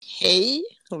Hej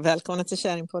och välkomna till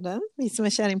Käringpodden. Vi som är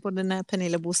Käringpodden är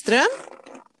Pernilla Boström.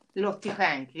 Lottie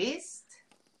Stjernqvist.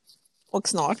 Och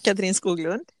snart Katrin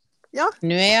Skoglund. Ja,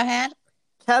 Nu är jag här.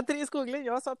 Katrin Skoglund,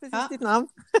 jag sa precis ditt namn.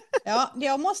 Ja,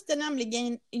 jag måste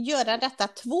nämligen göra detta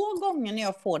 2 gånger när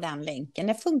jag får den länken.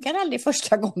 Det funkar aldrig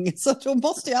första gången, så då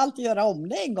måste jag alltid göra om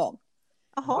det en gång.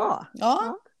 Jaha.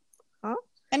 Ja. Ja.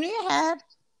 Men nu är jag här.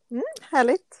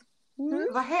 Härligt.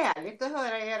 Vad härligt att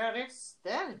höra era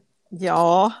röster.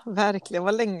 Ja, verkligen.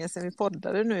 Vad länge sedan vi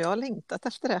poddade nu. Jag har längtat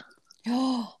efter det.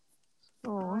 Ja,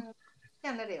 Ja.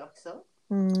 Jag känner det också.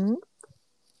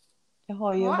 det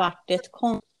har ju varit ett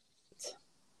konstigt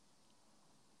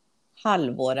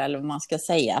halvår eller vad man ska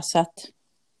säga. Så att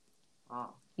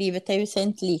livet är ju så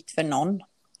inte likt för någon.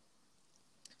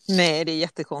 Nej, det är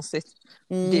jättekonstigt.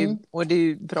 Och det är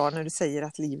ju bra när du säger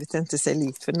att livet inte är så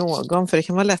likt för någon. För det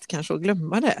kan vara lätt kanske att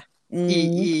glömma det.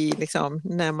 Liksom,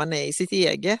 när man är i sitt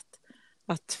eget.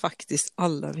 Att faktiskt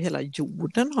alla över hela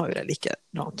jorden har ju det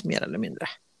likadant mer eller mindre.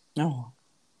 Ja.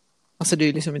 Alltså det är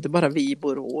ju liksom inte bara vi i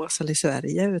Borås eller i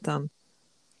Sverige, utan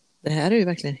det här är ju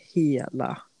verkligen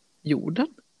hela jorden.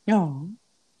 Ja.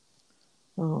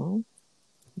 Ja.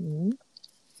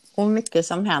 Och mycket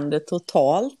som händer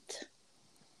totalt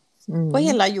på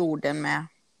hela jorden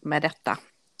med detta.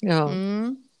 Ja.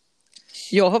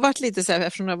 Jag har varit lite så här,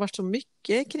 eftersom det har varit så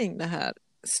mycket kring det här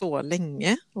så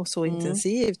länge och så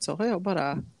intensivt, så har jag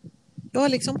har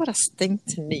liksom bara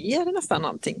stängt ner nästan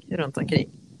allting runt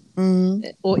omkring.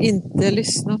 Och inte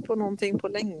lyssnat på någonting på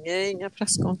länge, inga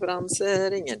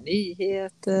presskonferenser, inga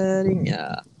nyheter,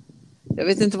 jag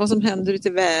vet inte vad som händer ute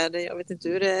i världen, jag vet inte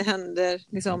hur det händer,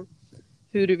 liksom,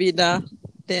 huruvida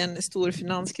det är en stor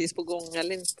finanskris på gång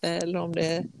eller inte, eller om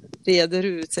det reder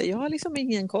ut sig. Jag har liksom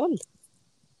ingen koll.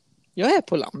 Jag är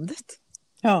på landet.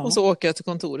 Ja. Och så åker jag till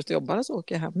kontoret och jobbar och så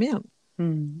åker jag hem igen.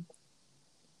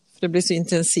 För det blir så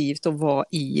intensivt att vara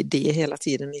i det hela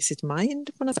tiden i sitt mind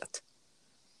på något sätt.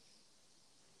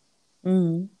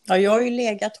 Ja, jag har ju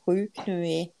legat sjuk nu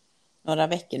i några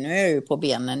veckor. Nu är jag ju på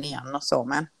benen igen och så,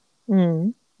 men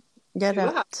du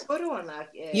har haft corona?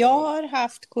 Jag har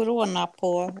haft corona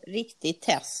på riktigt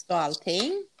test och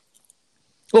allting.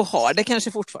 Och har det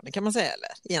kanske fortfarande, kan man säga, eller?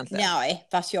 Egentligen. Nej,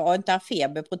 fast jag har inte haft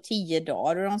feber på 10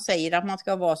 dagar. Och de säger att man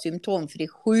ska vara symptomfri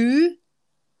 7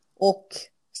 och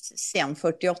sen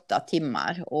 48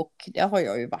 timmar. Och det har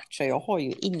jag ju varit, så jag har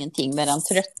ju ingenting med en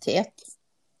trötthet.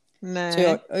 Nej. Så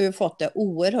jag har ju fått det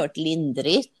oerhört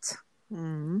lindrigt.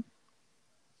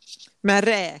 Men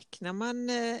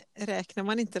räknar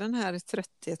man inte den här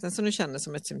tröttheten som du känner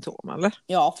som ett symptom, eller?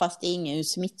 Ja, fast det är ingen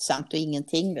smittsamt och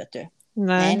ingenting, vet du.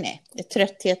 Nej.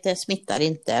 Trötthet det smittar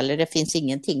inte, eller det finns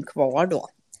ingenting kvar då.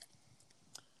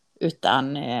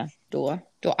 Utan då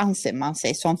anser man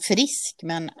sig som frisk,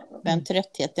 men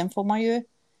tröttheten får man ju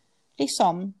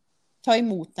liksom ta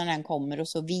emot när den kommer och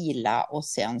så vila och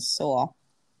sen så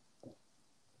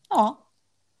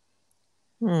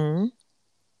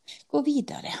gå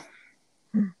vidare.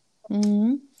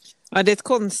 Ja, det är ett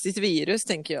konstigt virus,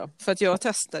 tänker jag. För att jag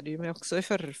testade ju mig också i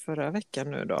förra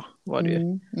veckan nu då, var det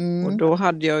ju. Och då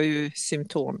hade jag ju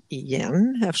symptom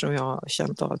igen, eftersom jag har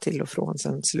känt av till och från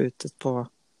sedan slutet på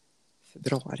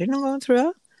februari någon gång, tror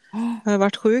jag. Jag har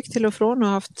varit sjuk till och från och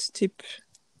haft typ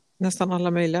nästan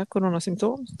alla möjliga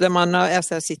coronasymptom. Där man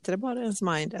sitter det bara i ens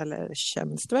mind, eller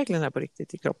känns det verkligen här på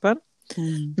riktigt i kroppen.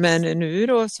 Men nu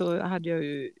då så hade jag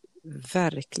ju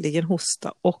verkligen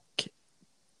hosta och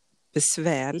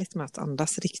besvärligt med att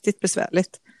andas, riktigt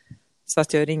besvärligt. Så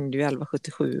att jag ringde ju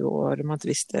 1177 och man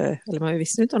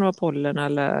visste inte om det var pollen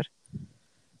eller...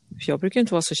 För jag brukar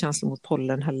inte vara så känslig mot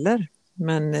pollen heller.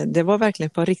 Men det var verkligen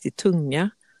ett par riktigt tunga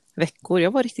veckor.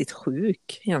 Jag var riktigt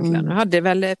sjuk egentligen. Jag hade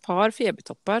väl ett par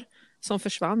febertoppar som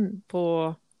försvann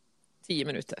på 10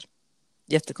 minuter.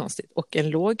 Jättekonstigt. Och en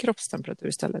låg kroppstemperatur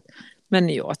istället. Men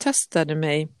när jag testade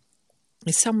mig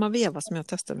i samma veva som jag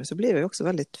testade mig så blev jag också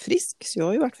väldigt frisk. Så jag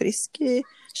har ju varit frisk,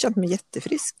 känt mig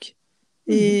jättefrisk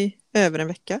i över en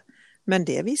vecka. Men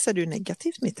det visade ju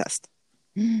negativt mitt test.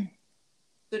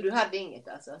 Så du hade inget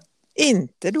alltså?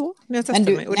 Inte då när jag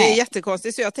testade mig. Och det är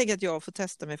jättekonstigt, så jag tänker att jag får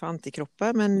testa mig för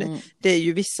antikroppar. Men det är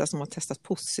ju vissa som har testat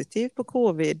positivt på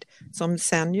covid som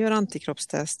sen gör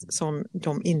antikroppstest som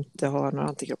de inte har några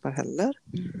antikroppar heller.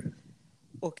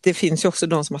 Och det finns ju också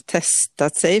de som har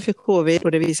testat sig för covid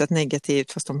och det visat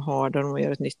negativt fast de har det och de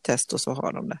gör ett nytt test och så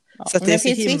har de det. Ja, så att det är så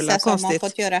finns himla vissa konstigt. Som har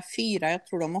fått göra 4, jag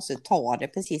tror de måste ta det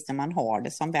precis när man har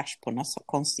det som värst på något så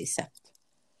konstigt sätt.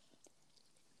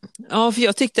 Ja, för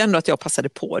jag tyckte ändå att jag passade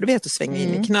på, du vet, att svänga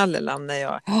in i knalleland när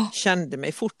jag kände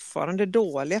mig fortfarande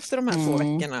dålig efter de här 2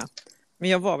 veckorna. Men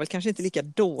jag var väl kanske inte lika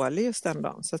dålig just den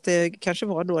dagen, så att det kanske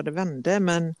var då det vände,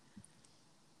 men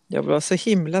Jag var så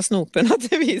himla snopen att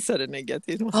det visade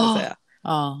negativt, måste jag säga.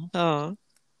 Ja. Ja.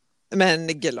 Men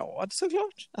glad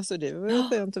såklart. Alltså det var ju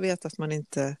skönt att veta att man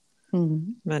inte...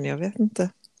 Men jag vet inte.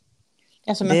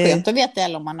 Det som är skönt att veta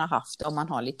eller om man har haft, om man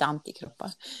har lite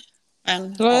antikroppar.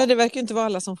 Men, det verkar inte vara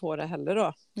alla som får det heller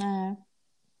då. Nej.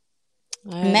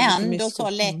 Men då sa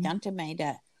läkaren till mig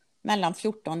det. Mellan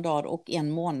 14 dagar och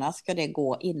en månad ska det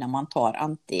gå innan man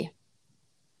tar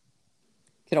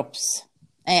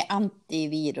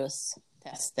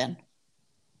antivirustesten.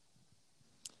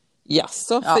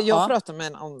 Jaså, för jag pratade med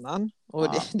en annan och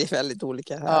det är väldigt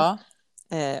olika här.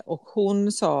 Och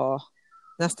hon sa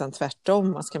nästan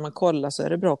tvärtom. Ska man kolla så är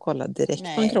det bra att kolla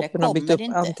direkt om kroppen har byggt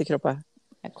upp antikroppar.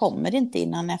 Det kommer inte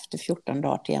innan efter 14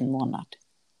 dagar till en månad.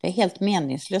 Det är helt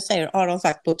meningslöst, har de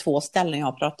sagt på 2 ställen jag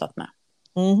har pratat med.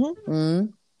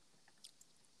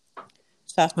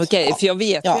 Okej, för jag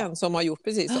vet en som har gjort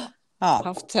precis så.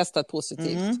 Haft testat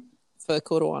positivt för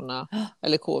corona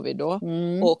eller covid då.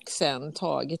 Och sen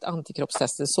tagit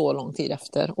antikroppstester så lång tid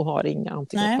efter och har inga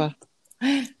antikroppar.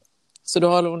 Så då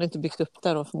har hon inte byggt upp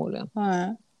det då förmodligen.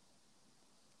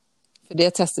 För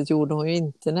det testet gjorde hon ju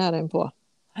inte nära in på.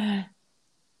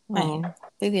 Nej,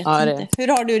 vi vet inte. Hur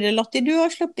har du det, Lottie? Du har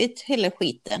sluppit hela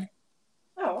skiten.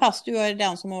 Ja. Fast du är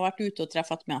den som har varit ute och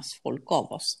träffat mest folk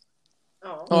av oss.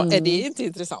 Ja, är det inte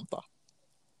intressant då?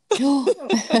 Ja.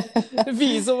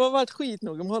 Vi som har varit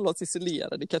skitnoga med att hålla oss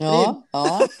isolerade, Katrin.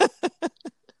 Ja.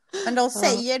 Men de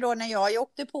säger då, när jag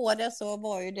åkte på det så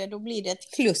var ju det, då blir det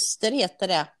ett kluster heter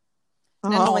det.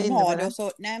 När någon har det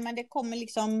så, nej men det kommer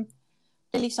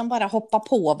liksom bara hoppa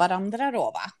på varandra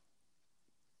då va.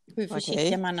 Hur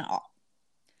försiktig man är.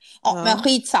 Ja, men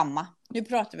skitsamma. Nu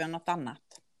pratar vi om något annat.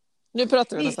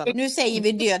 Nu säger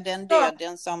vi döden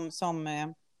som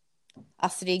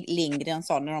Astrid Lindgren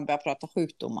sa när de började prata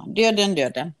sjukdomar.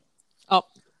 Döden.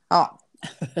 Ja.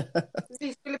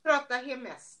 Vi skulle prata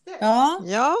hemester.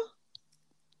 Ja.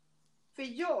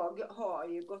 För jag har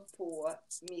ju gått på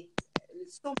mitt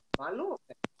sommarlov.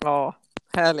 Ja,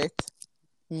 härligt.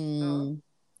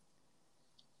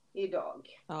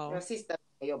 Idag. Jag sista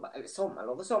jobbar, eller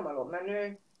sommarlov, men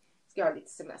nu ska jag ha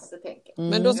lite semester tänker jag.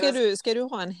 Men då ska du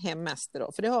ha en hemester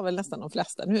då? För det har väl nästan de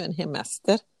flesta nu, en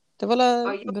hemester. Det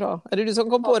var bra. Är det du som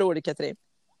kom på det ordet, Katrin?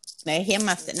 Nej,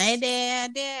 hemester. Nej, det är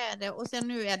det. Och sen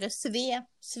nu är det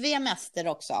svemester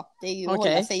också. Det är ju att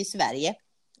hålla sig i Sverige.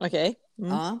 Okej.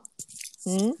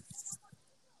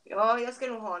 Ja, jag ska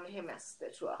nog ha en hemester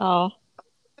tror jag. Ja.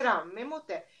 Fram emot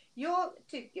det. Jag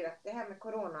tycker att det här med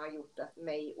corona har gjort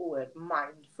mig oerhört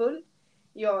mindful.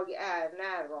 Jag är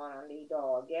närvarande i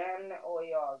dagen och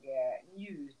jag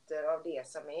njuter av det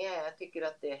som är. Jag tycker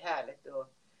att det är härligt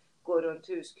att gå runt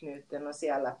husknuten och se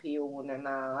alla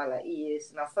pionerna, alla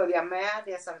irisarna, följa med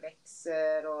det som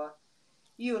växer och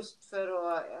just för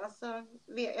att, alltså,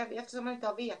 eftersom man inte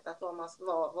har vetat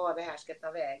vad det här ska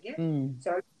ta vägen. Så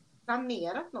jag har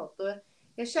planerat något och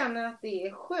jag känner att det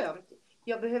är skönt.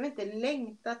 Jag behöver inte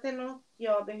längta till något,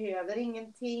 jag behöver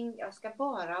ingenting, jag ska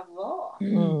bara vara.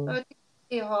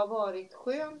 Det har varit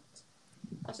skönt.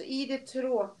 Alltså i det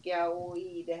tråkiga och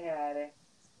i det här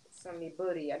som vi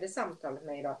började samtalet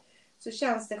med idag. Så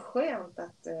känns det skönt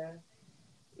att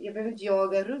jag behöver inte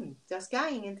jaga runt. Jag ska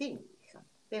ingenting. Liksom.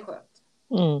 Det är skönt.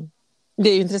 Det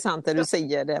är ju intressant att du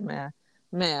säger det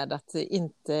med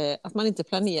att man inte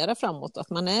planerar framåt. Att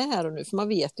man är här och nu. För man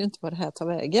vet ju inte vad det här tar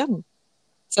vägen.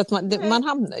 Så att man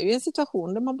hamnar ju i en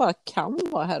situation där man bara kan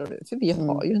vara här och nu. För vi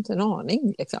har ju inte en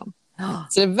aning. Liksom.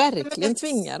 Så det verkligen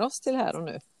tvingar oss till här och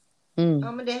nu.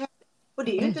 Ja, men och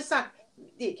det är ju inte sagt.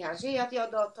 Det kanske är att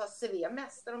jag då tar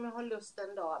semester om jag har lust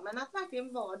en dag. Men att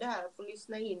verkligen vara det här och få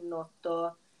lyssna inåt.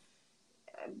 Och,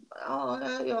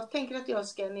 jag tänker att jag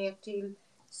ska ner till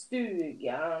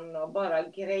stugan och bara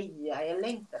greja. Jag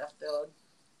längtar efter att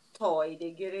ta i det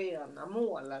gröna,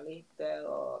 måla lite.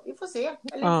 Och vi får se.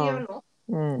 Eller göra något.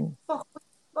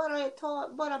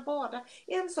 Bara bada.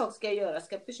 En sak ska jag göra. Jag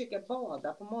ska försöka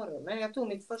bada på morgonen. Jag tog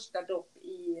mitt första dopp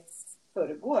i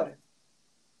förrgår.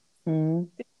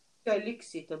 Det är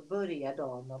lyxigt att börja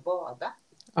dagen med att bada.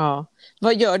 Ja.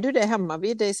 Vad gör du det hemma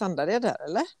vid dig i Sandared där,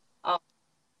 eller?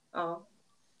 Ja.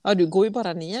 Ja, du går ju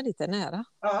bara ner lite nära.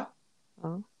 Ja.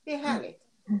 Det är härligt.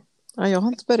 Ja, jag har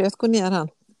inte börjat gå ner än.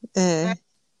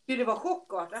 Det var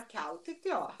chockartat kallt tyckte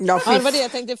jag. Ja, det var det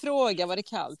jag tänkte fråga. Var det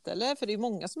kallt eller? För det är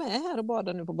många som är här och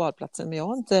badar nu på badplatsen. Men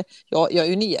jag är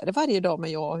ju nere varje dag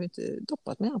men jag har ju inte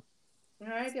doppat mig än.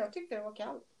 Nej, jag tyckte det var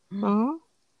kallt.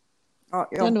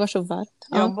 Det var så varmt.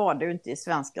 Jag badar ju inte i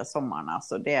svenska sommarna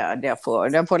så det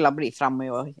får bli fram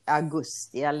i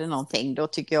augusti eller någonting. Då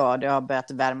tycker jag det har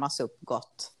börjat värmas upp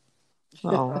gott.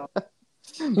 Ja.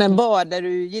 Men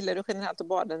gillar du generellt att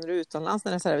bada när du är utomlands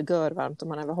när det är så här görvarmt och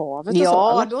man är vid havet?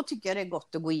 Ja, och så, då tycker jag det är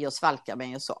gott att gå i och svalka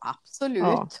mig och så.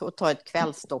 Absolut. Och ta ett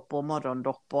kvällsdopp och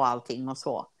morgondopp och allting och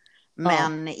så.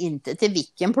 Men inte till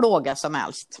vilken plåga som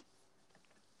helst.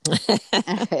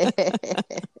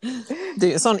 Det är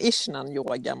ju en sån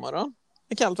Ishnan-yoga morgon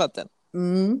i kallt vatten.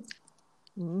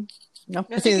 Ja.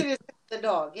 Jag tycker det sätter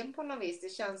dagen på något vis. Det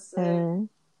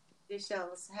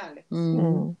känns härligt.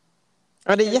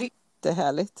 Ja, det är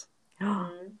jättehärligt.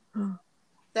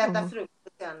 Äta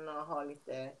frukosten och ha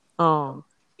lite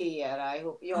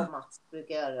ihop. Jag och Mats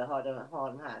brukar ha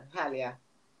de här härliga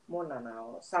morgnarna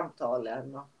och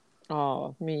samtalen.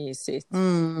 Ja, mysigt.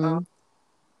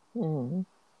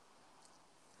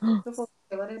 Så får vi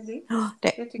se vad det blir.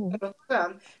 Det tycker jag var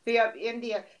skönt. För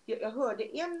jag hörde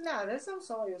en lärare som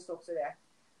sa just också det.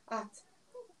 Att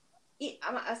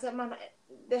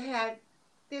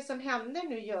det som händer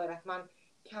nu gör att man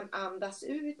kan andas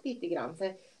ut lite grann.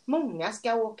 För många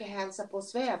ska åka och hälsa på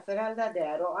svärföräldrar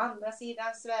där och andra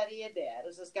sidan Sverige där.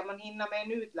 Och så ska man hinna med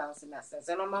en utlandssemester.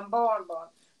 Sen har man barnbarn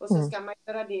och så ska man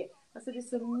göra det. Alltså det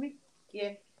är så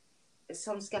mycket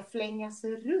som ska flängas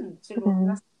runt. Så det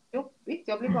låter jobbigt.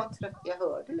 Jag blir bara trött, jag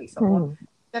hör det liksom. Och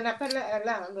den här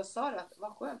läraren då sa att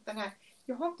vad skönt,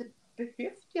 jag har inte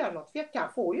behövt göra något. För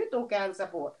jag får ju inte åka och hälsa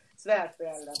på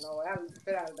svärföräldrarna och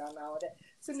föräldrarna och det.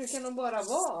 Så nu kan de bara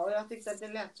vara. Och jag tyckte att det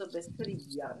lät så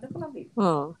befriande på något vis.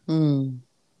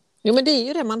 Jo, men det är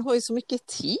ju det, man har ju så mycket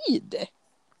tid.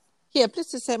 Helt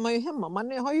plötsligt så är man ju hemma,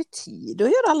 man har ju tid att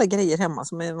göra alla grejer hemma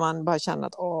som man bara känner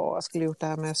att jag skulle gjort det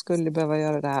här men jag skulle behöva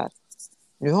göra det här.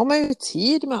 Nu har man ju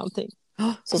tid med allting.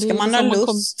 Så ska man ha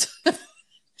lust.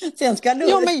 Sen ska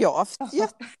ja, men jag har haft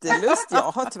jättelust.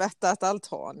 Jag har tvättat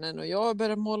altanen och jag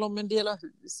börjar måla om en del av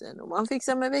husen och man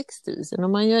fixar med växthusen och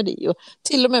man gör det. Och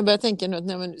till och med börjar tänka nu att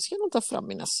nu ska jag nog ta fram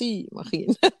mina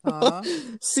symaskiner.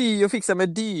 Sy och fixa med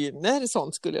dyner.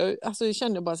 Sånt skulle jag. Alltså jag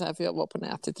kände bara så här, för jag var på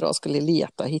nätet idag och skulle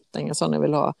leta och hitta inga sådana jag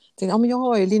vill ha. Tänkte, men jag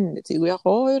har ju linnetyg och jag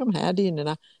har ju de här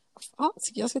dynerna.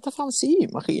 Jag ska ta fram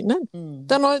symaskinen.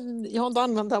 Jag har inte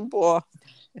använt den på,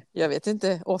 jag vet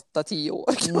inte, 8-10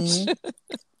 år kanske.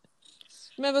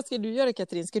 Men vad ska du göra,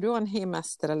 Katrin? Ska du ha en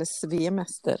hemmäster eller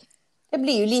svemäster? Det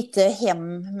blir ju lite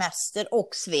hemmäster och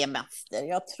svemäster.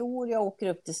 Jag tror jag åker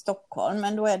upp till Stockholm,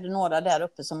 men då är det några där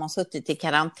uppe som har suttit i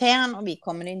karantän och vi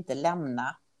kommer inte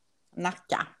lämna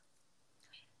Nacka.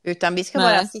 Utan vi ska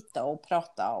bara sitta och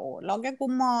prata och laga god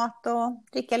mat och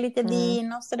dricka lite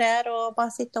vin och sådär och bara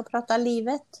sitta och prata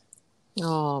livet.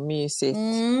 Ja, mysigt.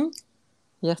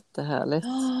 Jättehärligt.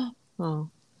 Ja.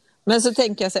 Men så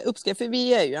tänker jag så här, för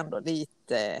vi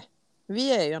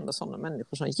är ju ändå sådana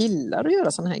människor som gillar att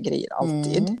göra sådana här grejer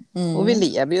alltid. Och vi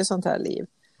lever ju sånt här liv.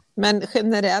 Men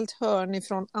generellt hör ni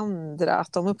från andra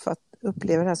att de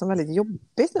upplever det här som väldigt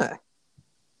jobbigt nu?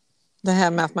 Det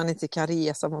här med att man inte kan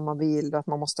resa vad man vill och att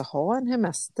man måste ha en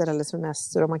hemester eller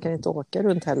semester och man kan inte åka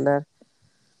runt heller.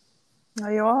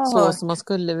 Ja, så som man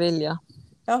skulle vilja.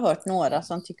 Jag har hört några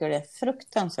som tycker det är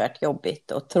fruktansvärt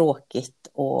jobbigt och tråkigt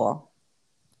och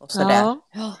sådär.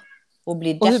 Ja. Och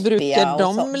hur brukar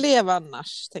de leva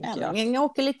annars, tänker jag? Jag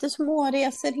åker lite små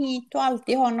resor hit och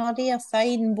alltid har någon resa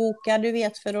inbokad, du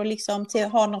vet, för att liksom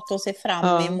ha något att se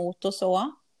fram emot och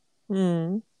så.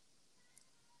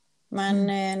 Men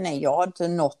nej, jag har inte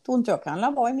något ont. Jag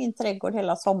kan vara i min trädgård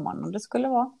hela sommaren om det skulle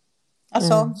vara.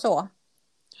 Alltså så.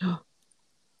 Ja.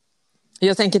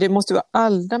 Jag tänker det måste vara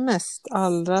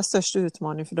allra största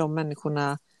utmaning för de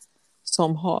människorna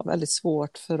som har väldigt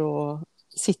svårt för att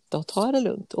sitta och ta det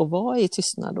lugnt och vara i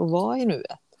tystnad och vara i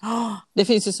nuet. Det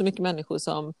finns ju så mycket människor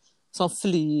som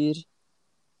flyr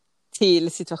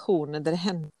till situationer där det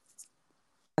händer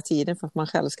tiden för att man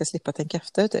själv ska slippa tänka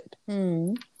efter typ.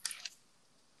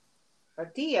 Ja,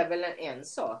 det är väl en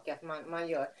sak att man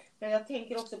gör. Men jag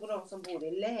tänker också på de som bor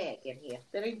i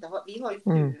lägenheter. Vi har ju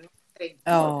ful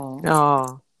trädgård.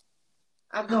 Ja.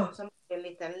 Att de som bor i en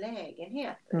liten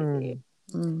lägenhet.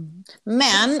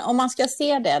 Men om man ska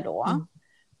se det då.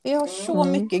 Vi har så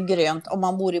mycket grönt om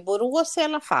man bor i Borås i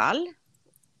alla fall.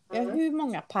 Vi har hur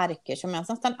många parker som helst.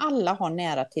 Nästan alla har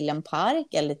nära till en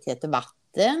park eller till ett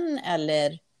vatten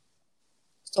eller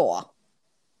så.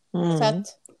 Så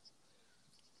att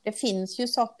det finns ju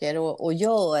saker att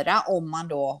göra om man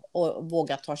då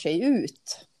vågar ta sig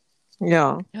ut.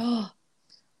 Ja.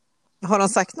 Har de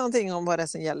sagt någonting om vad det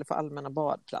som gäller för allmänna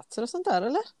badplatser och sånt där,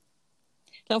 eller?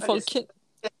 Kan folk...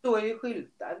 Det står ju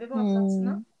skyltar vid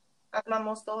badplatserna. Att man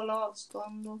måste hålla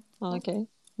avstånd. Okej.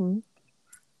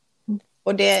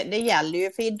 Och det gäller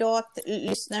ju, för idag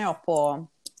lyssnar jag på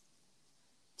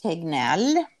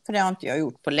Tegnell, för det har inte jag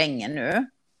gjort på länge nu.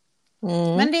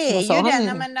 Men det är Vad sa ju han den,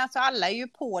 nu? men alltså alla är ju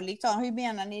på liksom, hur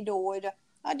menar ni då?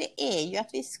 Ja, det är ju att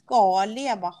vi ska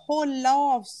leva, hålla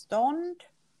avstånd,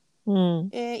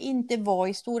 inte vara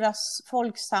i stora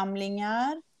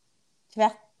folksamlingar,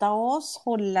 tvätta oss,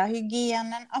 hålla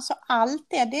hygienen, alltså allt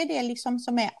det är det liksom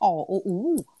som är A och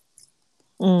O.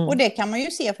 Och det kan man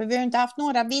ju se, för vi har inte haft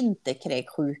några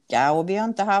vinterkräksjuka och vi har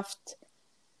inte haft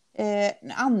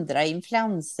andra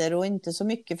influenser och inte så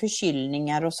mycket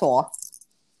förkylningar och så.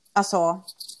 Alltså,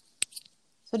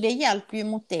 så det hjälper ju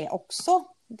mot det också,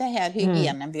 det här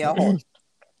hygienen vi har hållit.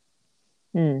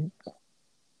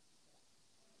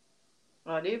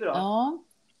 Ja, det är ju bra. Ja.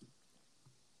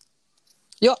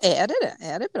 Ja, är det?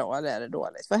 Är det bra eller är det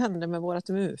dåligt? Vad händer med vårt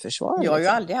immunförsvar? Jag har ju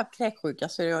liksom? aldrig haft kräksjuka,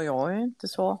 så jag är ju inte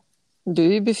så... Du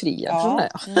är ju befriad från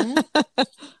det.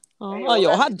 Ja, jag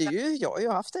har ju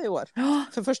haft det i år.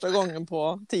 För första gången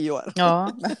på 10 år.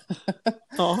 Ja.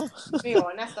 Ja. Men jag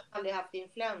har nästan aldrig haft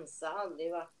influensa,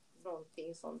 aldrig varit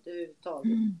någonting sånt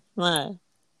överhuvudtaget. Nej.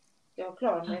 Jag har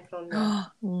klarat mig från det.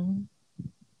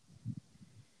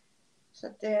 Så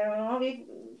att,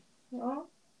 ja.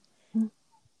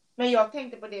 Men jag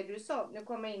tänkte på det du sa, nu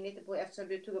kommer jag in lite på, eftersom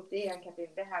du tog upp det igen Katrin,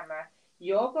 det här med,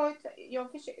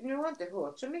 nu har jag inte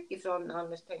hört så mycket från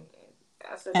Anders,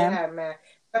 alltså det här med,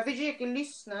 jag försöker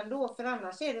lyssna ändå, för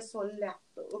annars är det så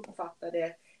lätt att uppfatta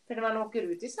det, för när man åker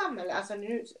ut i samhället, alltså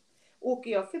nu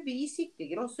åker jag förbi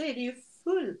Citygross så är det ju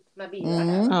fullt med bilar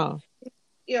här.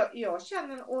 Jag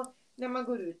känner, och när man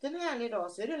går ut en härlig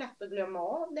dag så är det lätt att glömma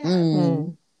av det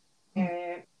här.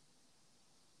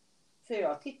 För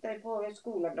jag tittar på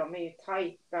skolan, de är ju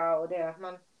tajta och det är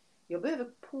att jag behöver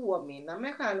påminna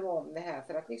mig själv om det här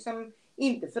för att liksom,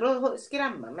 inte för att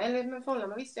skrämma mig eller för att hålla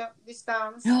med vissa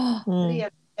distans,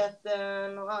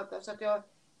 renheten och allt, så att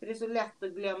för det är så lätt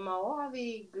att glömma av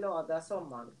i glada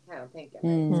sommaren, kan jag tänka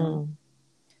mig.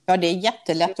 Ja, det är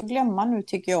jättelätt att glömma nu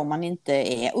tycker jag, om man inte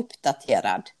är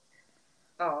uppdaterad.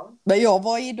 Ja. Men jag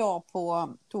var idag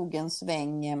tog en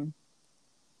sväng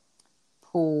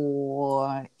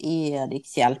på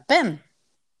Erikshjälpen.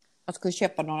 Jag skulle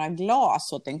köpa några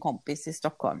glas åt en kompis i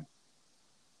Stockholm.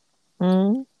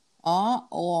 Ja,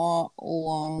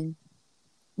 och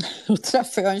då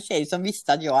träffade jag en tjej som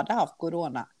visste att jag hade haft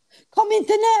corona. Kom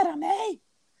inte nära mig!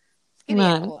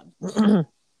 Skrek hon.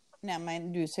 Nej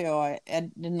men du, så är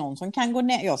det någon som kan gå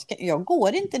nära? Jag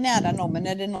går inte nära någon, men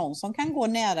är det någon som kan gå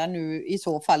nära nu i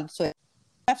så fall, så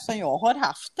eftersom jag har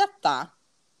haft detta.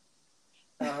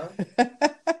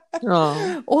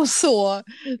 Och så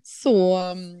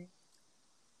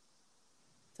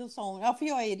sa hon, ja, för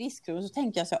jag är i riskgrupp, så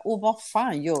tänkte jag så här, och vad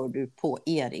fan gör du på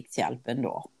Erikshjälpen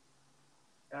då?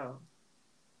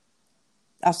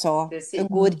 Alltså, jag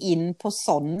går in på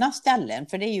sådana ställen,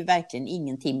 för det är ju verkligen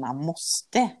ingenting man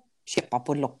måste köpa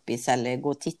på loppis eller gå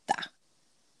och titta.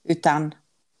 Utan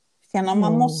sen om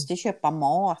man måste köpa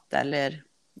mat eller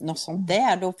något sånt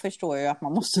där, då förstår jag att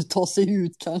man måste ta sig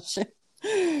ut kanske.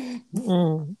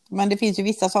 Men det finns ju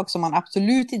vissa saker som man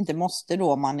absolut inte måste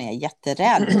då om man är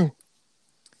jätterädd.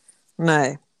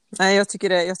 Nej, jag tycker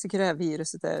det här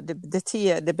viruset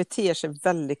det beter sig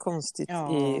väldigt konstigt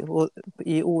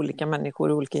i olika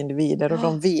människor, olika individer, och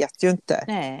de vet ju inte.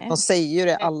 De säger ju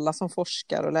det, alla som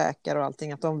forskar och läkare och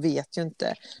allting, att de vet ju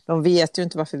inte. De vet ju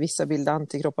inte varför vissa bildar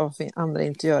antikroppar, varför andra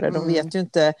inte gör det. De vet ju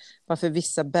inte varför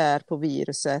vissa bär på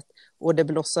viruset och det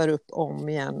blossar upp om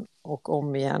igen och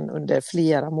om igen under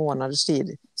flera månaders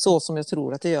tid. Så som jag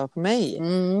tror att det gör på mig.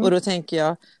 Och då tänker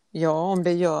jag, ja, om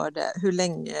det gör det, hur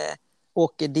länge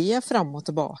åker det fram och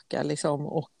tillbaka liksom,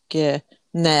 och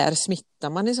när smittar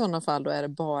man i sådana fall? Då är det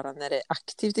bara när det är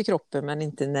aktivt i kroppen, men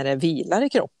inte när det vilar i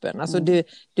kroppen. Alltså det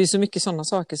är så mycket sådana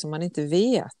saker som man inte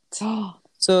vet.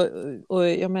 Så, och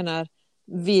jag menar,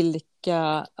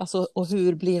 och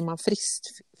hur blir man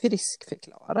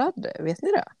friskförklarad? Vet ni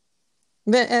det?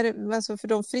 Alltså för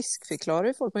de friskförklarar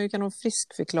ju folk, men hur kan de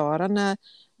friskförklara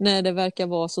när det verkar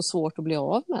vara så svårt att bli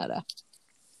av med det?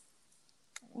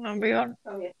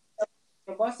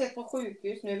 Jag har bara sett på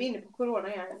sjukhus, nu är vi inne på corona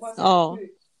igen, jag har bara sett på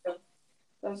sjukhus.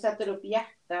 De sätter upp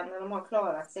hjärtan när de har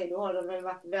klarat sig, då har de väl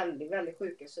varit väldigt, väldigt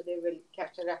sjuka, så det är väl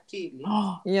kanske rätt tydligt.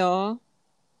 Ja.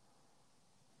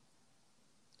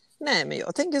 Nej, men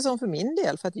jag tänker som för min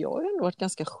del, för att jag har ändå varit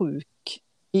ganska sjuk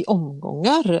i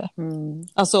omgångar.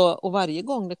 Alltså, och varje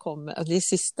gång det kommer, alltså det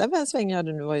sista svängen jag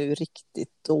hade nu var ju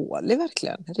riktigt dålig,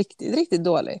 verkligen. Riktigt, riktigt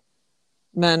dålig.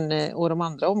 Men, och de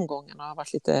andra omgångarna har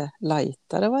varit lite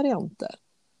lightare varianter.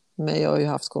 Men jag har ju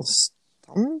haft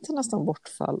konstant nästan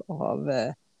bortfall av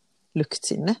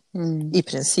luktsinne. I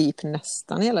princip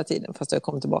nästan hela tiden, fast jag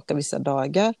kommer tillbaka vissa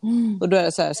dagar. Och då är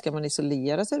det så här, ska man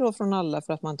isolera sig då från alla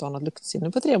för att man inte har något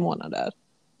luktsinne på 3 månader?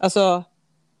 Alltså,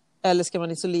 Eller ska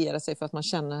man isolera sig för att man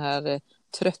känner här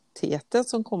tröttheten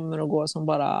som kommer och går, som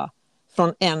bara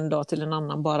från en dag till en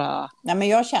annan bara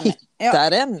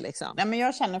hittar en liksom. Nej, men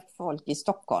jag känner folk i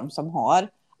Stockholm som har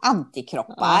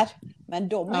antikroppar. Men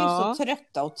de är ju så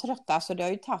trötta. Så det har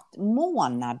ju tagit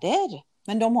månader.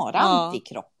 Men de har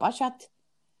antikroppar så att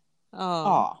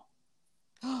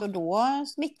så då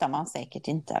smittar man säkert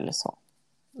inte eller så.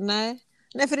 Nej,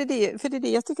 för det är det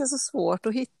jag tycker är så svårt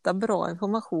att hitta bra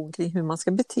information kring hur man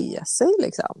ska bete sig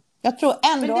liksom. Jag tror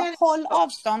ändå, håll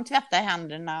avstånd, tvätta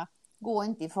händerna, gå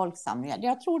inte i folksamlingar.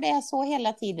 Jag tror det är så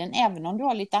hela tiden. Även om du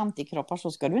har lite antikroppar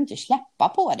så ska du inte släppa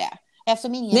på det.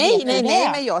 Eftersom ingen nej,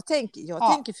 men jag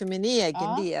tänker för min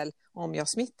egen del om jag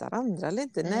smittar andra eller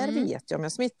inte. När vet jag om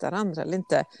jag smittar andra eller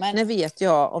inte? När vet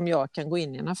jag om jag kan gå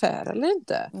in i en affär eller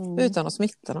inte? Utan att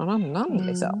smitta någon annan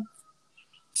liksom.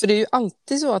 För det är ju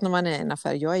alltid så att när man är i en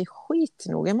affär, jag är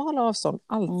skitnoga med att hålla avstånd.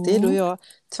 Alltid. Och jag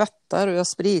tvättar och jag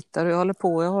spritar och jag håller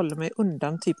på och jag håller mig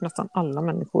undan typ nästan alla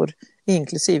människor.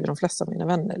 Inklusive de flesta av mina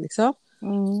vänner liksom.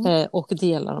 Och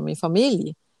delar av min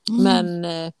familj. Men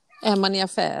är man i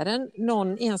affären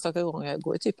någon enstaka gång, jag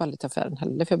går ju typ aldrig till affären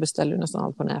heller för jag beställer ju nästan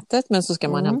allt på nätet. Men så ska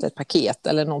man hämta ett paket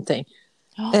eller någonting.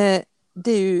 Då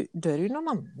är det ju någon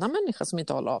annan människa som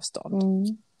inte håller avstånd.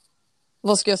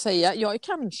 Vad ska jag säga? Jag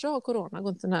kanske har corona,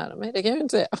 går inte nära mig. Det kan jag ju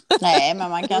inte säga. Nej, men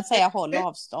man kan säga håll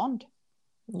avstånd.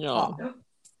 Ja.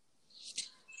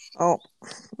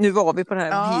 Nu var vi på det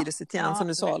här viruset igen som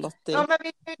du sa, Lottie. Ja, men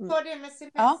vi tar det med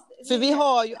semester.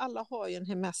 För alla har ju en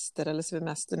hemester eller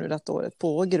semester nu detta året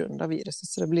på grund av viruset.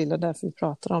 Så det blir därför vi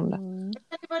pratar om det.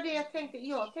 Det var det jag tänkte.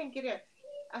 Jag tänker det.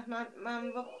 Att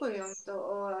man var skönt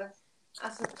och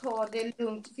alltså ta det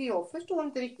lugnt. För jag förstår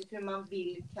inte riktigt hur man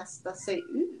vill kasta sig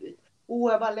ut.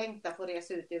 Jag bara längtar för att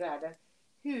resa ut i världen.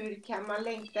 Hur kan man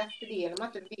längta efter det när man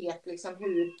inte vet liksom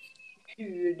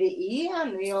hur det är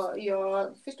ännu?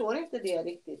 Jag förstår inte det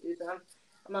riktigt. Utan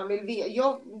man vill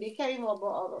veta. Det kan ju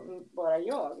vara bara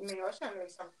jag. Men jag känner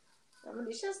liksom, men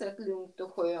det känns rätt lugnt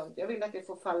och skönt. Jag vill att det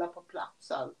får falla på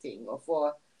plats allting. Och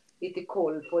få lite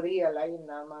koll på det hela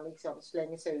innan man liksom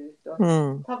slänger sig ut. Och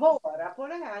ta vara på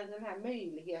den här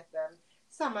möjligheten.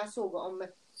 Samma såg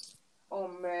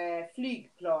om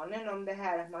flygplanen, om det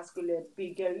här att man skulle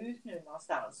bygga ut nu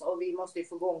någonstans och vi måste ju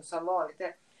få igång som vanligt.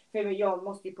 För jag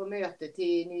måste ju på möte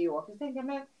till New York. Så tänkte jag,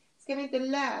 men ska vi inte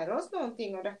lära oss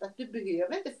någonting av detta? Att du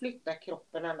behöver inte flytta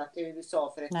kroppen ända till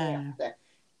USA för ett möte.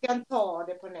 Du kan ta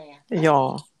det på nätet.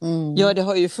 Ja, det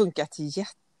har ju funkat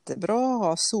jättebra att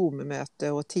ha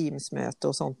Zoom-möte och Teams-möte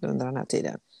och sånt under den här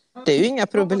tiden. Det är ju inga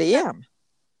problem.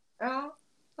 Ja.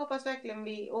 Hoppas verkligen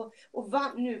vi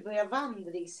nu börjar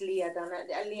vandringsleden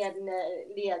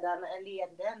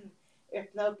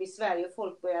öppna upp i Sverige och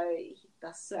folk börjar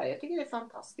hitta Sverige. Jag tycker det är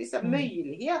fantastiskt.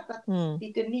 Möjlighet att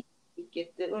lite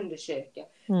nyfiket undersöka.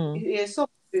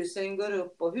 Sopphusen går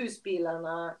upp och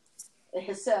husbilarna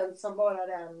säljs som bara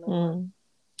den.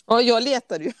 Ja, jag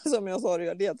letade ju, som jag sa,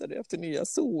 efter nya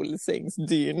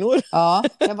solsängsdynor. Ja,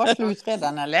 det var slut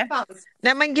redan, eller?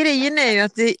 Nej, men grejen är ju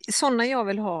att sådana jag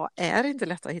vill ha är inte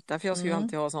lätt att hitta. För jag ska ju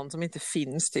alltid ha sånt som inte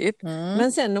finns typ.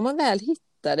 Men sen när man väl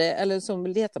hittar det, eller så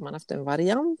letar man efter en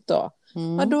variant då.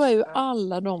 Ja, då är ju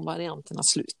alla de varianterna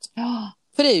slut.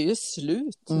 För det är ju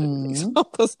slut nu liksom,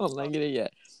 på sådana grejer.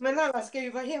 Men alla ska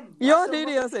ju vara hemma. Ja, det är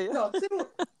det jag säger. Jag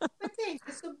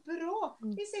tänker så bra.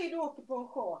 Vi säger du åker på en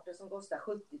charter som kostar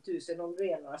 70 000 om du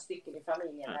är några stycken i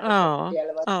familjen.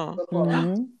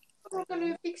 Då kan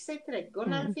du fixa i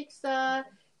trädgården, fixa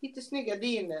lite snygga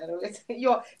dyner. Och lite.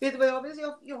 Vet du vad jag vill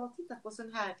säga? Jag har tittat på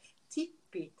sån här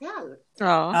tippiteallt.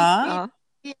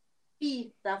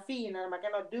 Vita, fina, man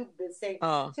kan ha dubbelsäng.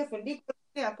 Så jag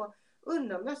funderar på,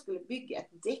 undrar om jag skulle bygga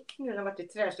ett däck nu när jag varit i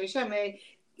träd. Så jag kör mig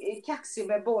kaxig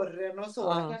med borren och så.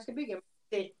 Jag kanske ska bygga ett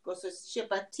däck och så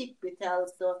köpa ett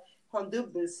tippetält och ha en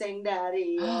dubbelsäng där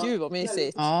i. Gud vad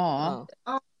mysigt. Ja.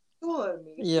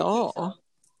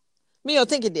 Men jag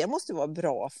tänker det måste vara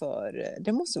bra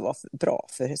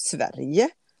för Sverige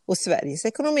och Sveriges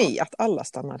ekonomi att alla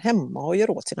stannar hemma och gör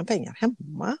åt sina pengar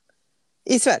hemma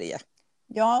i Sverige.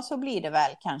 Ja, så blir det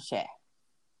väl kanske.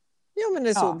 Ja,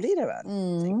 men så blir det väl,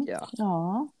 tänker jag.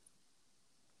 Ja.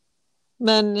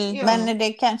 Men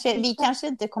vi kanske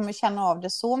inte kommer känna av det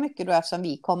så mycket då, eftersom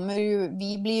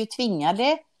vi blir ju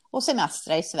tvingade att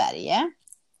semestra i Sverige.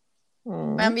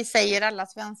 Men vi säger alla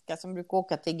svenskar som brukar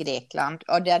åka till Grekland,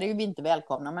 och där är ju vi inte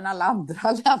välkomna, men alla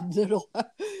andra länder då.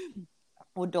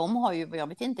 Och de har ju, jag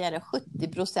vet inte, är det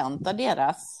 70% av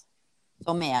deras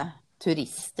som är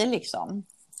turister liksom.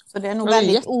 Så det är nog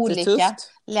väldigt olika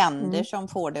länder som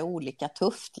får det olika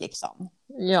tufft liksom.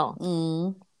 Ja.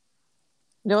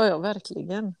 Det var jag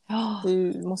verkligen.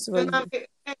 Det måste vara...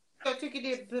 Jag tycker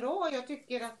det är bra. Jag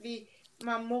tycker att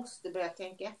man måste börja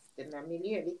tänka efter med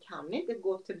miljö. Vi kan inte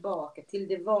gå tillbaka till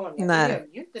det vanliga. Nej.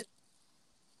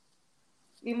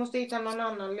 Vi måste hitta någon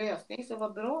annan lösning. Så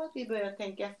vad bra att vi börjar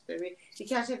tänka efter. Vi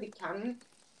kanske inte kan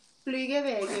flyga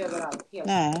iväg överallt.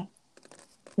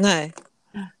 Nej.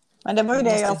 Men det var ju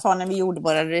det jag sa när vi gjorde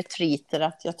våra retreater,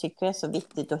 att jag tycker det är så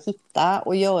viktigt att hitta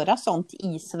och göra sånt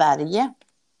i Sverige.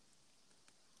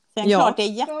 Sen klart det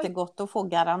är jättegott att få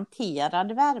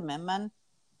garanterad värme, men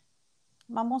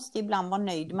man måste ibland vara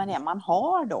nöjd med det man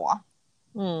har då.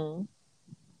 Mm.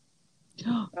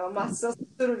 Ja,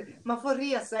 man får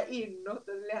resa inåt och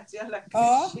det lät så jävla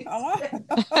klyschigt.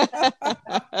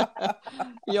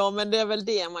 Ja, men det är väl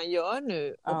det man gör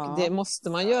nu. Och det måste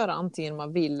man göra antingen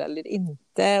man vill eller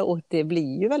inte. Och det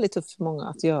blir ju väldigt tufft för många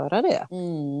att göra det.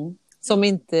 Mm. Som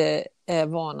inte är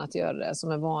vana att göra det.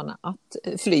 Som är vana att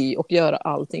fly och göra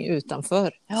allting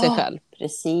utanför sig själv.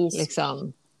 Precis.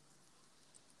 Liksom.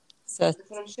 Så att... Då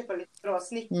får de köpa lite bra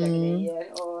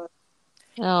snickargrejer. Och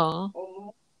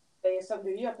som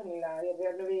du gör, Pernilla, jag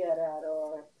renoverar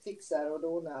och fixar och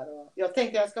donar. Och jag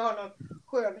tänkte jag ska ha någon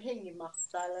skön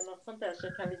hängmatta eller något sånt där så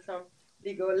jag kan liksom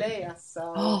ligga och läsa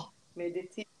och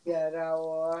meditera.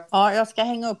 Ja, jag ska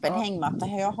hänga upp en hängmatta.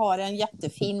 Jag har en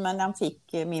jättefin, men den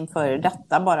fick min före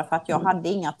detta bara för att jag hade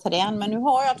inga trän. Men nu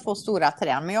har jag 2 stora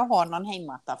trän, men jag har någon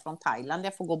hängmatta från Thailand.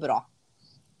 Det får gå bra.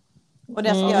 Och det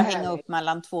ska jag hänga upp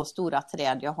mellan 2 stora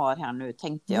träd jag har här nu,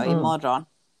 tänkte jag imorgon.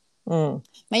 Mm.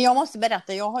 Men jag måste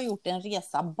berätta, jag har gjort en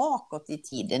resa bakåt i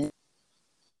tiden.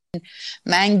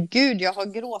 Men gud, jag har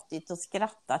gråtit och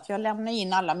skrattat. Jag lämnade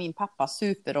in alla min pappas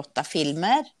Super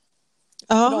 8-filmer.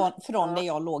 Från där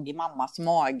jag låg i mammas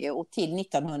mage och till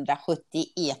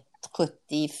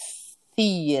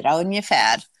 1971-74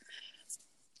 ungefär.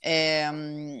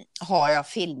 Har jag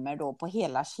filmer då på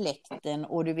hela släkten.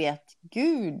 Och du vet,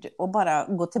 gud, och bara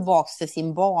gå tillbaka till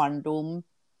sin barndom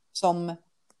som...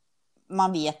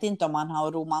 Man vet inte om man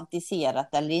har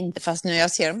romantiserat eller inte. Fast när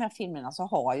jag ser de här filmerna så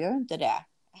har jag ju inte det.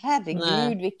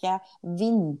 Herregud, vilka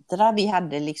vintrar vi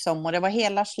hade liksom. Och det var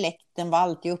hela släkten var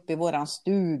alltid uppe i våran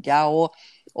stuga. Och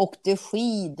åkte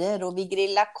skidor och vi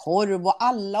grillade korv. Och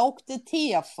alla åkte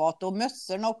tefat och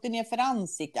mössorna åkte ner för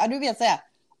ansiktet. Ja, du vet så här.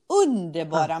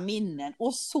 Underbara minnen.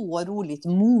 Och så roligt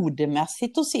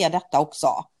modemässigt att se detta också.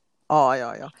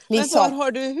 Ja. Liksom.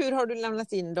 Men hur har du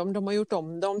lämnat in dem? De har gjort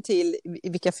om dem till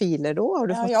vilka filer då? Har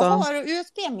du fått jag har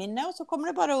USB-minne och så kommer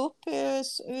det bara upp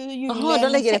Jaha, de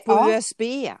lägger det på USB.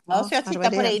 Ja, så jag tittar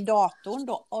på det i datorn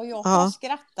då. Och jag har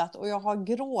skrattat och jag har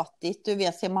gråtit. Du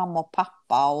vet, se mamma och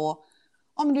pappa och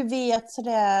om du vet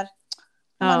sådär.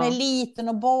 Man är liten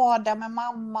och badar med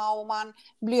mamma och man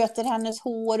blöter hennes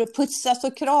hår och pussas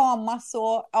och kramas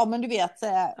och ja, men du vet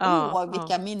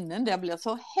vilka minnen, det blev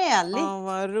så härligt. Ja,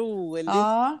 vad roligt.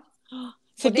 Ja.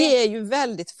 För det är ju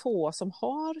väldigt få som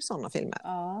har sådana filmer.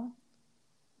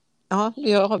 Ja,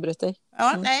 jag avbröt dig.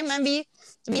 Ja, nej, men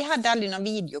vi hade aldrig någon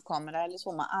videokamera eller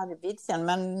så med Arvid sen,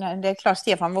 men det är klart,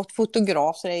 Stefan var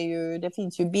fotograf så det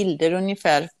finns ju bilder,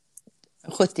 ungefär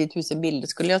 70 000 bilder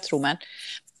skulle jag tro,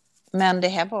 men det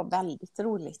här var väldigt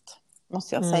roligt,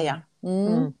 måste jag säga.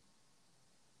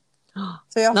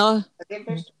 Så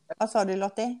vad sa du,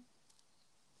 Lottie?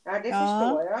 Ja, det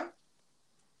förstår jag.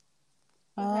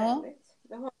 Ja.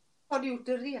 Har du gjort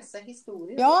en resa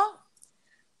historiskt? Ja.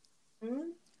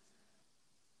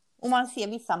 Och man ser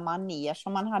vissa manér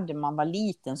som man hade när man var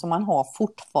liten, som man har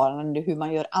fortfarande, hur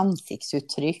man gör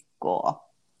ansiktsuttryck och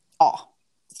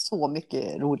så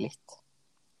mycket roligt.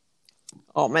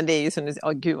 Ja, men det är ju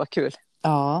så, gud vad kul.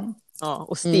 Ja,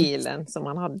 och stilen som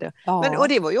man hade. Ja. Men, och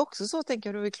det var ju också så, tänker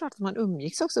jag, det var ju klart att man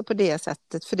umgicks också på det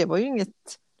sättet, för det var ju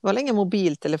inga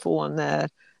mobiltelefoner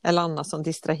eller annat som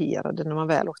distraherade när man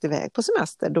väl åkte iväg på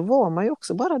semester. Då var man ju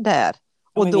också bara där.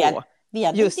 Och vi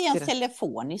hade inte ens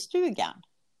telefon i stugan.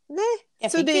 Nej.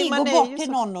 Jag fick vi gå bort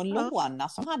till någon och låna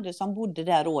som bodde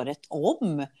där året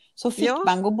om. Så fick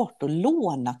man gå bort och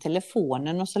låna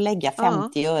telefonen och så lägga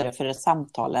 50 öre för ett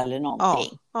samtal eller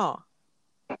någonting. Ja.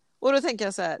 Och då tänker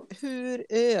jag så här, hur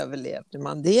överlevde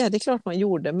man det? Det är klart man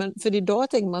gjorde, men för idag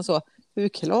tänker man så, hur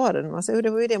klarade man sig? Och det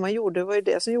var ju det man gjorde, det var ju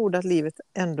det som gjorde att livet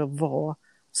ändå var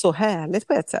så härligt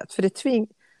på ett sätt. För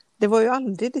det var ju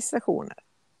aldrig distraktioner.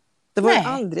 Det var ju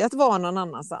aldrig att vara någon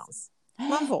annanstans.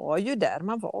 Man var ju där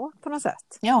man var på något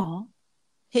sätt. Ja.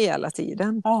 Hela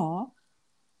tiden. Ja.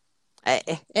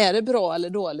 Är det bra eller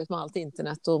dåligt med allt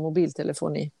internet och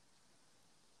mobiltelefoni?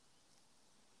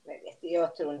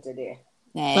 Jag tror inte det.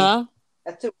 Nej. Ja.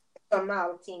 Jag tror att med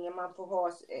allting man får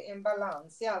ha en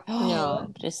balans i allt. Ja,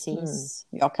 precis.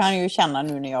 Jag kan ju känna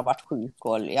nu när jag har varit sjuk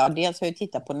och dels har jag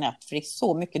tittat på Netflix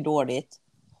så mycket dåligt.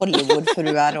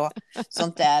 Hollywoodfruar och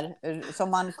sånt där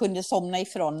som man kunde somna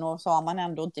ifrån och så har man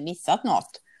ändå inte missat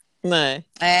något. Nej.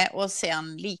 Och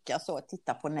sen lika så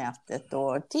titta på nätet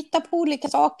och titta på olika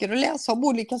saker och läsa om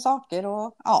olika saker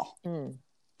och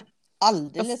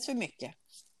alldeles för mycket.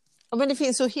 Ja, men det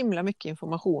finns så himla mycket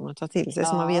information att ta till sig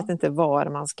så man vet inte var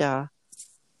man ska...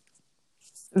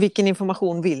 Vilken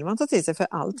information vill man ta till sig? För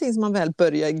allting som man väl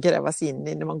börjar grävas in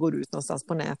i när man går ut någonstans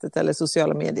på nätet eller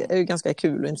sociala medier är ju ganska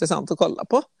kul och intressant att kolla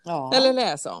på. Ja. Eller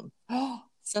läsa om.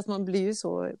 Så att man blir ju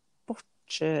så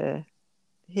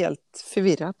helt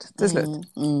förvirrad till slut.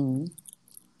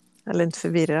 Eller inte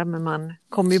förvirrad, men man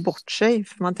kommer ju bort sig.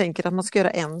 För man tänker att man ska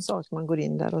göra en sak. Man går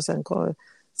in där och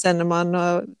sen när man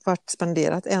har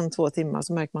spenderat 1-2 timmar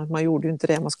så märker man att man gjorde ju inte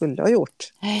det man skulle ha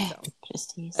gjort.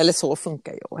 Precis. Eller så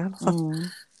funkar jag i alla fall.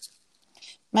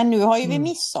 Men nu har ju vi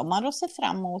midsommar att se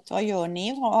fram emot. Vad gör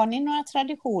ni? Har ni några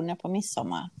traditioner på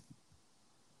midsommar?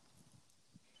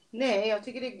 Nej, jag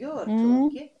tycker det är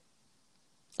görtråkigt.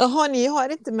 Jaha, ni har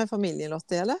inte med familjen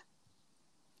Lotte, eller?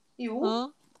 Jo.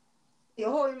 Ja. Jag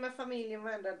har ju med familjen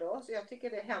varenda dag så jag tycker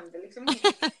det händer liksom.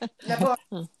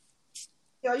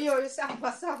 Jag gör ju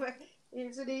samma så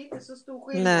det är inte så stor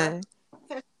skillnad. Nej.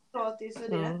 Gratis och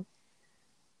det.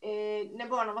 När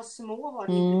barnen var små var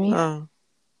det inte mer.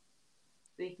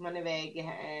 Då gick man iväg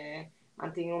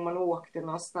antingen om man åkte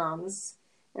någonstans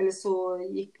eller så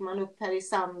gick man upp här i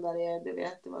Sandare, du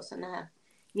vet, det var sådana här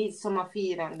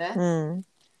midsommarfirande.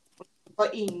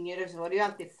 Var yngre så var det ju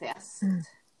alltid fest.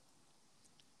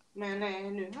 Men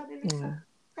nu hade det liksom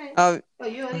jag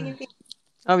gör ingenting.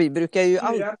 Ja, vi brukar ju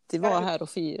alltid vara här och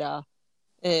fira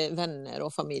vänner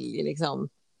och familj liksom.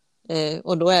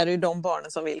 Och då är det ju de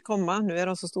barnen som vill komma. Nu är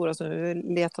de så stora så nu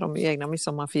letar de ju egna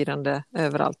midsommarfirande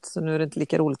överallt. Så nu är det inte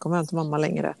lika roligt att komma hem till mamma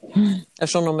längre.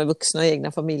 Eftersom de är vuxna,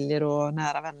 egna familjer och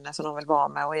nära vänner som de vill vara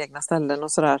med och egna ställen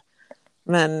och sådär.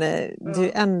 Men det är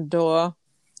ju ändå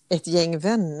ett gäng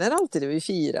vänner alltid vi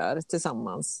firar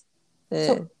tillsammans.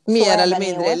 Mer eller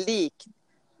mindre lik.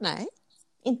 Nej.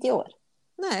 Inte i år?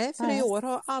 Nej, för i år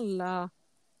har alla...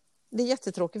 Det är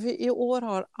jättetråkigt för i år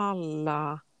har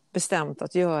alla bestämt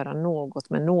att göra något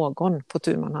med någon på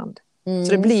tu man hand.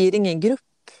 Så det blir ingen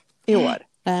grupp i år.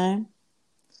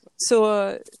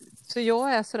 Så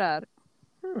jag är sådär...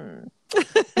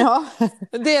 Ja.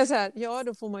 Det är så här,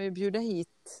 då får man ju bjuda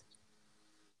hit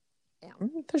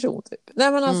en person typ.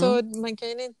 Nej men alltså, man kan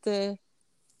ju inte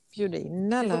bjuda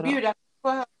in alla. Du får bjuda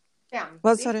på 50.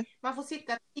 Vad sa du? Man får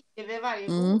sitta 10 vid varje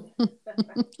bord.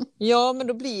 Ja, men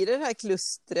då blir det här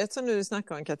klustret som du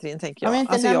snackar om, Katrin, tänker jag. Jag vet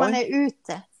inte, alltså, när man är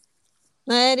ute.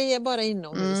 Nej, det är bara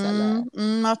inomhus eller?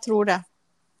 Jag tror det.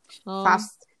 Ja.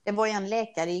 Fast det var en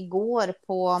läkare igår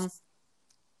på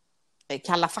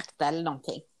Kalla fakta eller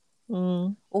någonting.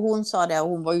 Och hon sa det, och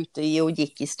hon var ute och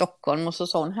gick i Stockholm och så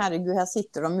sa hon, herregud, här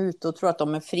sitter de ute och tror att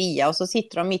de är fria och så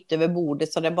sitter de mitt över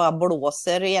bordet så det bara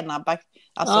blåser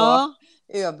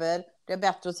över. Det är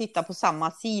bättre att sitta på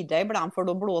samma sida ibland för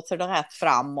då blåser det rätt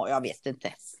fram och jag vet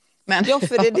inte. Men... Ja,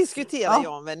 för det diskuterade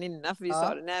jag och en väninna, för vi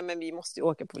sa det, nej men vi måste ju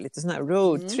åka på lite sån här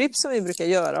roadtrip som vi brukar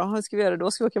göra. Och ska vi göra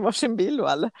då? Ska vi åka varsin bil då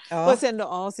eller? Och sen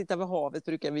då, sitta vid havet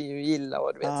brukar vi ju gilla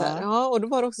och du vet så här. Och då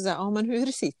var det också så här, men hur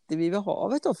sitter vi vid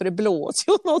havet då? För det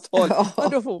blåser ju åt något håll. Men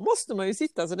då måste man ju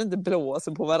sitta så det inte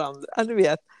blåser på varandra, du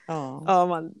vet.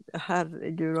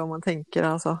 Herregud vad man tänker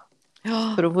alltså.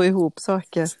 För att få ihop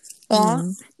saker.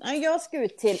 Jag ska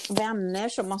ut till vänner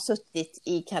som har suttit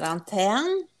i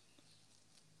karantän.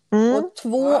 Och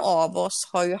 2 av oss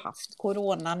har ju haft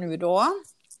corona nu då.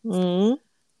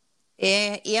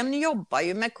 En jobbar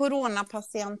ju med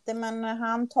coronapatienter, men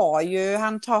han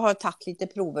har tagit lite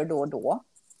prover då och då.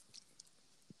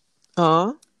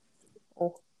 Ja.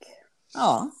 Och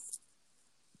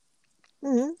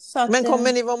så att, men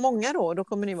kommer ni vara många då? Då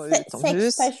kommer ni vara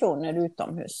utomhus? 6 personer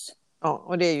utomhus. Ja,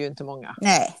 och det är ju inte många.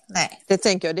 Nej. Det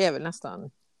tänker jag, det är väl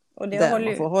nästan och det där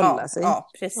man får hålla sig. Ja,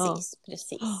 precis.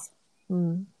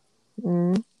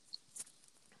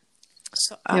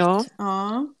 Så att,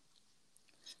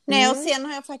 Nej, och sen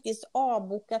har jag faktiskt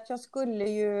avbokat. Jag skulle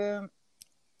ju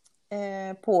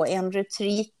på en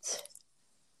retreat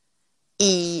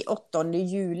i 8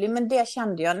 juli, men det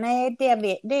kände jag, nej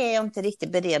det är jag inte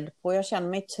riktigt beredd på. Jag känner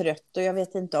mig trött och jag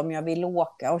vet inte om jag vill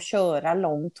åka och köra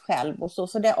långt själv och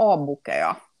så det avbokar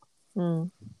jag.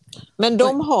 Men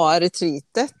de har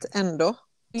retreatet ändå?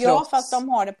 Ja, fast de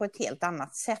har det på ett helt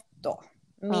annat sätt då.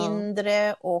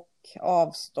 Mindre och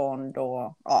avstånd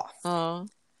och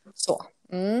så.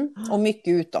 Och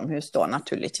mycket utomhus då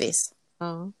naturligtvis.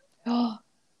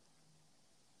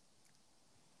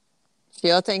 För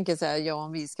jag tänker så här,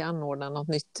 om vi ska anordna något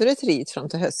nytt retreat fram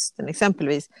till hösten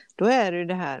exempelvis, då är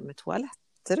det här med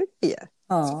toaletter och grejer.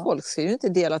 Ja. Folk ska ju inte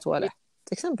dela toalett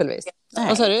exempelvis. Nej.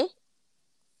 Vad sa du?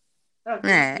 Nej.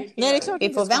 Nej, det är klart Vi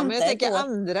inte får ska, men vänta jag tänker ett år.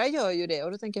 andra gör ju det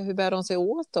och då tänker jag hur bär de sig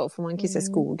åt då? Får man kissa i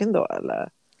skogen då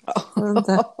eller?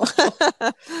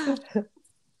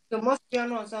 Då måste jag ha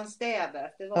någon som städar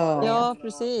efter var. Ja,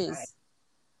 precis.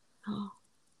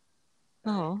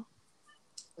 Ja.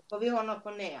 Då får vi ha något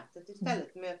på nätet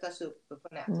istället, mötas upp på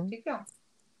nätet tycker jag.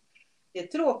 Det är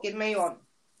tråkigt, men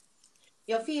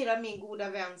jag firar min goda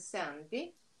vän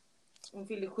Sandy. Hon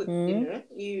fyllde 70 nu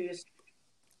i USA.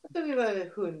 Så vi var över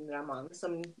 100 man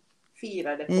som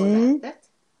firade på nätet.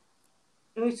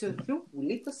 Det var ju så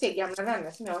roligt att se gamla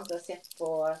vänner som jag inte har sett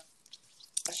på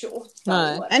 28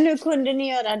 år. Men hur kunde ni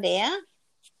göra det?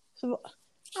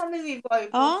 Ja, men vi var ju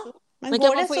på Zoom. Men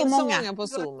kan man få in så många på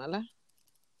Zoom eller?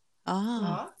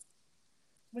 Ja.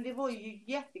 Men det var ju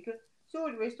jättekul. Så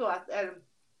det var ju så att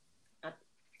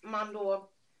man då,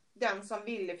 den som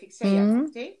ville fick säga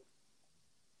någonting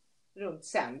runt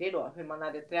Sandy då, hur man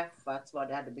hade träffats, vad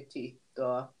det hade betytt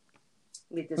och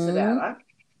lite sådär va.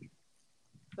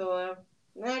 Så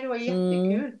nej, det var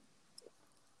jättekul.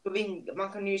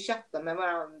 Man kan ju chatta med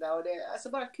varandra och det är alltså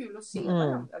bara kul att se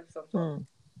varandra liksom så.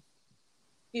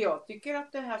 Jag tycker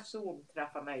att det här Zoom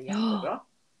träffar mig jättebra.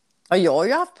 Ja, jag har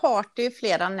ju haft party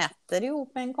flera nätter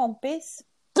ihop med en kompis.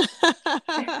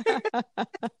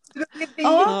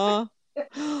 Ja.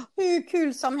 Hur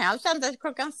kul som helst. Ända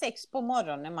klockan 6 på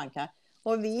morgonen man kan.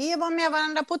 Och vi var med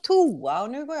varandra på toa.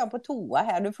 Och nu går jag på toa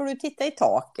här. Nu får du titta i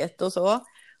taket och så.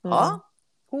 Ja,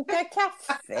 koka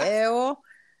kaffe och...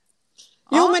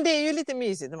 Jo, men det är ju lite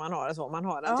mysigt när man har det så. Man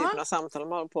har den typen av samtal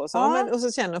man håller på. Så. Men, och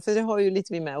så känner jag, för det har ju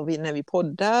lite vi med och när vi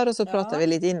poddar och så pratar vi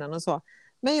lite innan och så.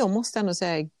 Men jag måste ändå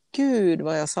säga, gud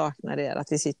vad jag saknar det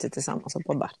att vi sitter tillsammans och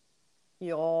poddar.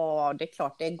 Ja, det är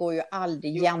klart. Det går ju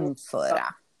aldrig jämföra.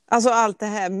 Alltså allt det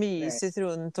här mysigt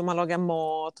runt och man lagar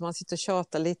mat och man sitter och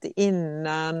tjatar lite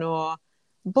innan och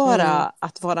bara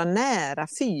att vara nära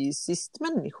fysiskt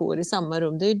människor i samma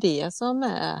rum. Det är ju det som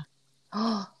är...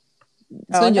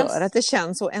 som gör att det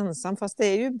känns så ensam, fast det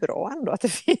är ju bra ändå att det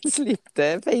finns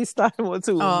lite FaceTime och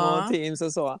Zoom och Teams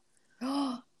och så.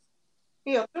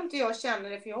 Jag tror inte jag känner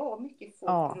det, för jag har mycket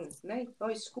folk runt mig. Jag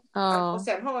har ju skolan och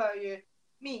sen har jag ju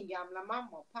min gamla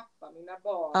mamma och pappa, mina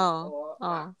barn och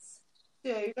Mats. Så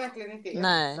jag är ju verkligen inte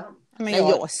ensam. Men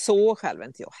jag så själv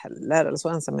inte jag heller, eller så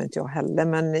ensam är inte jag heller,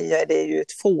 men det är ju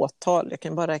ett fåtal, jag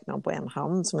kan bara räkna på en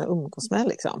hand som jag umgås med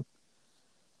liksom.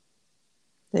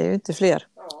 Det är ju inte fler.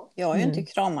 Jag har ju inte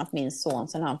kramat min son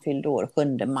sedan han fyllde år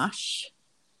 7 mars.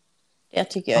 Det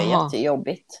tycker jag är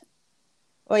jättejobbigt.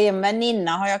 Och en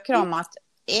väninna har jag kramat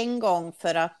en gång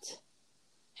för att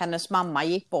hennes mamma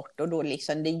gick bort. Och då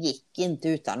liksom det gick inte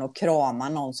utan att krama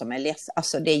någon som är ledsen.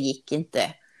 Alltså det gick inte.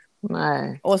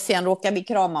 Nej. Och sen råkade vi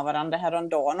krama varandra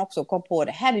häromdagen också och kom på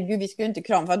det. Herregud, vi ska ju inte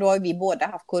krama för då har vi båda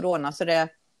haft corona så det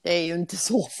är ju inte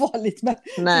så farligt.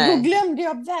 Men då glömde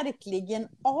jag verkligen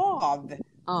av.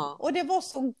 Och det var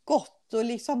så gott att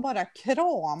liksom bara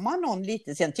krama någon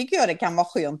lite. Sen tycker jag det kan vara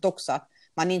skönt också att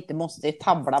man inte måste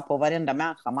tavla på varenda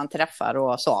människa man träffar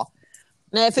och så.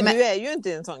 Nej, för du är ju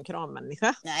inte en sån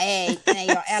krammänniska. Nej, jag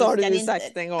älskar så har du ju inte.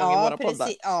 sagt en gång i våra poddar.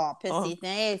 Ja, precis.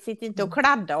 Nej, sitt inte och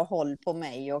kladda och håll på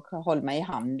mig och håll mig i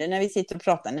handen när vi sitter och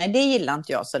pratar. Nej, det gillar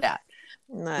inte jag sådär.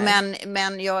 Nej.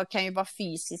 Men jag kan ju vara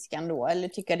fysisk ändå, eller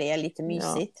tycka det är lite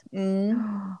mysigt.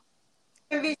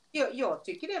 Men visst, jag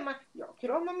tycker det. Jag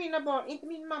kramar mina barn, inte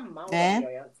min mamma, och det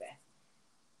gör jag inte.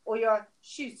 Och jag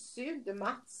kysser ju inte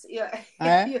Mats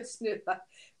just nu.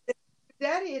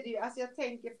 Där är det ju, alltså jag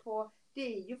tänker på,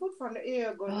 det är ju fortfarande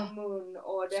ögon och mun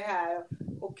och det här.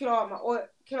 Och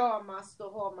kramas,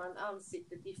 då har man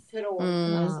ansiktet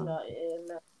ifrån. Alltså,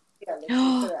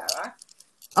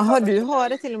 Jaha, du har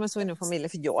det till och med så inom familjen.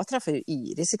 För jag träffar ju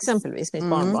Iris exempelvis, mitt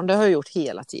barnbarn. Det har jag gjort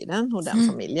hela tiden och den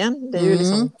familjen. Det är ju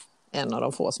liksom en av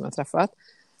de få som jag träffat.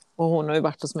 Och hon har ju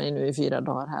varit hos mig nu i 4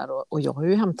 dagar här. Och jag har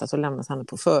ju hämtat och lämnat henne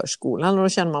på förskolan. Och då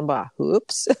känner man bara,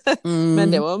 hups.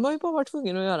 Men det var man ju bara varit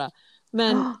tvungen att göra.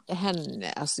 Men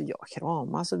henne, alltså jag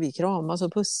kramas och vi kramas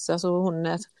och pussas. Och hon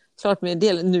är klart med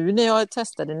del. Nu när jag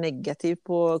testade negativt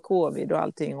på covid och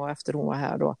allting. Och efter hon var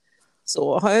här då.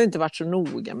 Så har jag inte varit så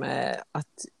noga med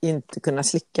att inte kunna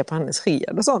slicka på hennes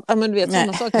sked och sånt. Men du vet,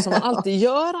 sådana saker som man alltid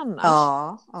gör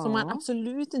annars. Som man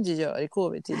absolut inte gör i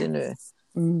covid-tiden nu.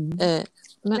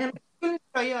 Men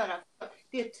jag göra,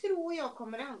 det tror jag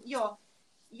kommer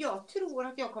jag tror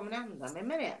att jag kommer ändra mig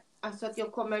med det. Alltså att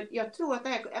jag tror att det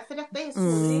här, för detta är så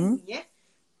länge,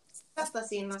 sätta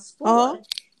sina spår.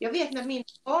 Jag vet när min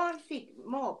barn fick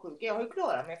magsjuka, jag har ju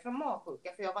klarat mig från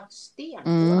magsjuka för jag har varit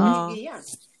stenhård igen.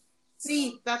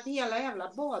 Slitat hela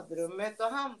jävla badrummet och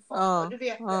handfat och du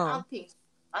vet allting.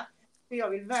 För jag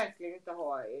vill verkligen inte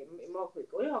ha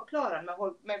magsjuka. Och jag har klarat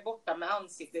mig borta med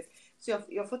ansiktet. Så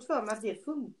jag har fått för mig att det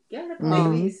funkar på det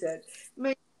viset.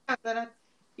 Men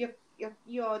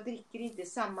jag dricker inte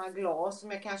samma glas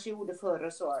som jag kanske gjorde förr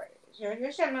och så.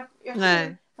 Jag känner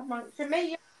att man, för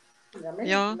mig...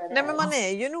 Ja, nej, men man är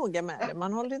ju noga med det.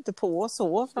 Man håller inte på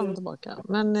så fram och tillbaka.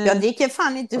 Men, jag dricker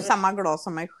fan inte ur samma glas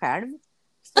som mig själv.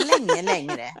 Så länge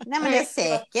längre. Nej, men det är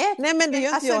säkert. Nej, men det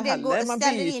gör inte jag heller. Man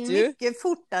ställer in mycket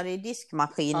fortare i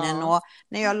diskmaskinen. Och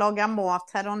när jag lagar mat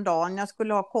häromdagen, jag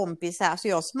skulle ha kompis här, så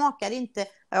jag smakar inte.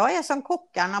 Jag är som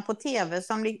kockarna på tv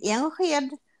som ligger en sked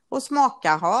och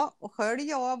smaka och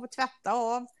skölj av och tvätta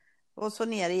av och så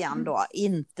ner igen då.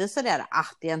 Inte så där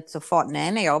det är inte så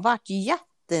farligt. Nej, jag har varit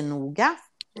jättenoga.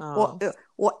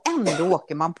 Och ändå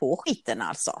åker man på skiten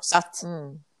alltså. Så att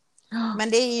men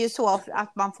det är ju så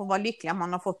att man får vara lycklig att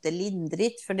man har fått det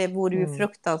lindrigt, för det vore ju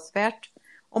fruktansvärt.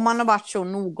 Om man har varit så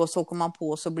noga och så kommer man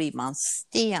på, så blir man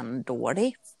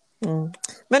stendålig.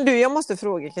 Men du, jag måste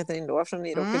fråga Katrin då, eftersom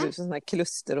ni råkar ut sådana här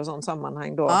kluster och sånt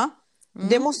sammanhang då.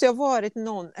 Det måste ju ha varit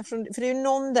någon, för det är ju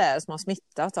någon där som har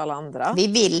smittat alla andra. Vi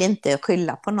vill inte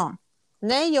skylla på någon.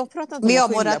 Nej, jag pratar inte om vi att har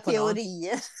skylla våra på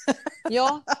teorier.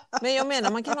 Ja, men jag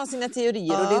menar man kan ha sina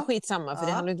teorier och det är skitsamma, för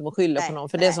det handlar inte om att skylla på någon,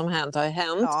 för det som hänt har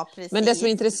hänt. Ja, men det som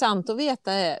är intressant att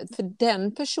veta är, för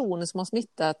den personen som har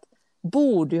smittat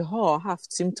borde ju ha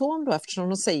haft symptom då, eftersom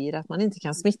de säger att man inte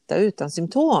kan smitta utan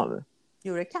symptom.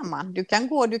 Jo, det kan man. Du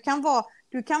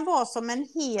kan vara som en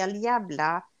hel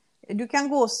jävla... Du kan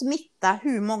gå och smitta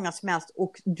hur många som helst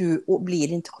och du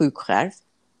blir inte sjuk själv.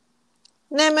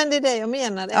 Nej, men det är det jag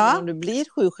menar. Även om du blir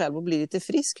sjuk själv och blir lite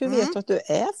frisk, hur vet du att du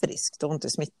är frisk och inte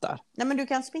smittar? Nej, men du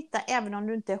kan smitta även om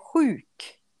du inte är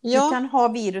sjuk. Ja. Du kan ha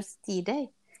virus i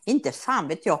dig. Inte fan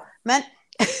vet jag. Men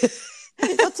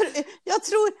jag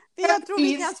tror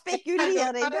vi kan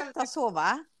spekulera i detta så,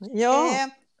 va? Ja.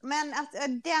 Men att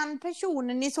den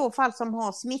personen i så fall som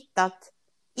har smittat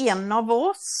en av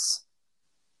oss,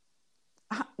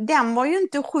 den var ju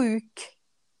inte sjuk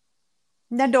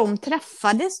när de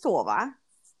träffades då, va?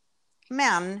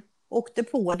 Men åkte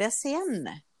på det sen.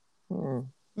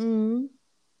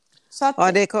 Så att,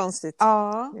 ja, det är konstigt.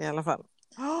 Ja. I alla fall.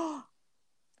 Ja.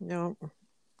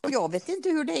 Och jag vet inte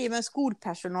hur det är med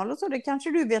skolpersonal och så. Det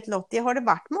kanske du vet, Lottie. Har det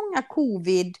varit många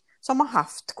covid som har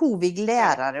haft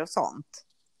covid-lärare och sånt?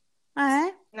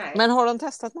 Nej. Men har de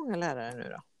testat många lärare nu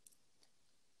då?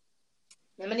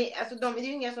 Nej, men det är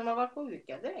ju inga som har varit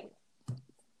sjuka direkt.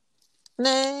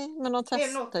 Nej, men de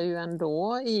testar ju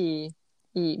ändå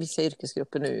i vissa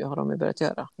yrkesgrupper nu, har de ju börjat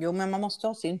göra. Jo, men man måste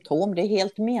ha symptom. Det är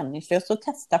helt meningslöst att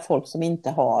testa folk som inte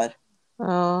har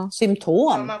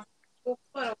symptom.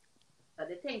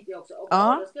 Det tänkte jag också. Och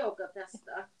då ska jag åka och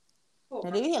testa.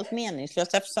 Men det är ju helt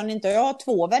meningslöst, eftersom inte jag har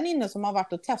 2 vänner som har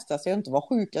varit och testat sig och inte var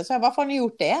sjuka. Så varför har ni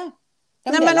gjort det?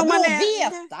 Nej, men om man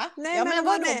veta. Nej, men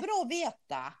vadå bra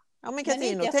veta? Ja, men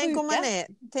Katrin,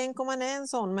 tänk om man är en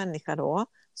sån människa då,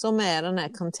 som är den här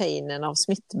containern av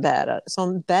smittbärare,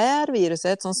 som bär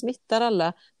viruset, som smittar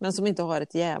alla, men som inte har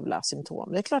ett jävla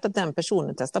symptom. Det är klart att den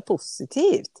personen testar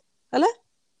positivt, eller?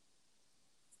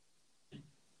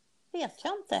 Vet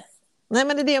jag inte. Nej,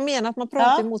 men det är det jag menar, att man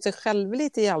pratar emot sig själv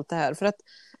lite i allt det här. För att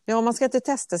man ska inte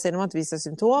testa sig när man inte visar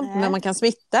symptom, men man kan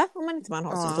smitta om man inte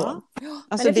har symptom.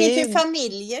 Alltså, men det finns ju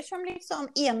familjer som liksom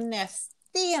är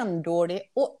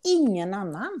stendålig och ingen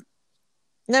annan.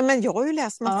 Nej, men jag har ju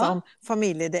läst massa om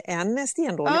familjer där en är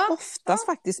stendålig, oftast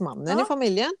faktiskt mannen i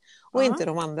familjen och inte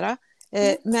de andra.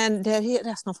 Men där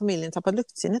resten av familjen tappar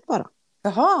luktsinnet bara.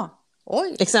 Jaha,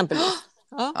 oj. Exempelvis.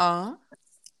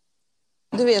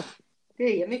 Du vet.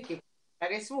 Det är mycket.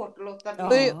 Det är svårt att låta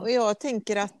bli. Och jag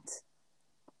tänker att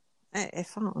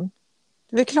fan.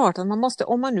 Det är klart att man måste,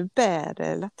 om man nu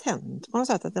bär latent på något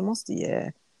sätt, att det måste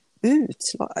ge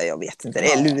utslag. Jag vet inte,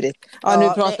 det är lurigt. Nu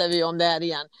pratar vi om det här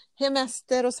igen.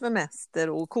 Hemester och semester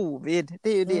och covid. Det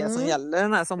är ju det som gäller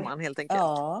den här sommaren helt enkelt.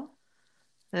 Ja,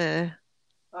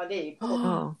 det är ju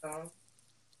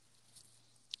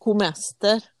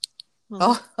komester.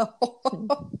 Vad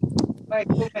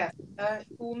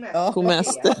är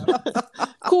komester?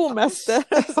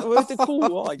 Komester. Så var ute i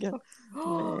kohagen.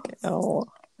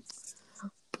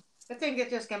 Jag tänker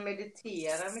att jag ska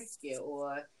meditera mycket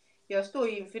och jag står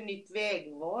inför nytt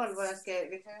vägval. Jag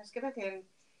ska verkligen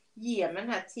ge mig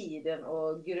den här tiden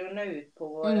och grunna ut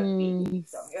på vad jag vill.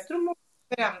 Liksom. Jag tror många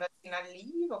förändrar sina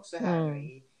liv också här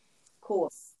i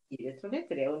K-livet. Tror du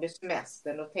inte det? Under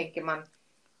semestern då tänker man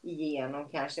igenom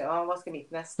kanske, vad ska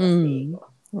mitt nästa steg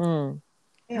vara?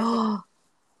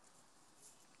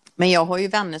 Men jag har ju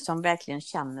vänner som verkligen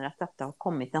känner att detta har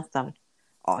kommit nästan.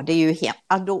 Ja, det är ju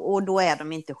helt. Och då är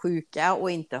de inte sjuka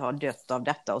och inte har dött av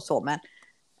detta och så. Men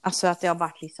Alltså att det har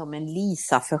varit liksom en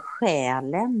Lisa för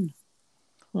själen.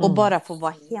 Och bara få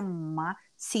vara hemma,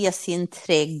 se sin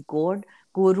trädgård,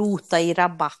 gå och rota i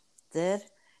rabatter,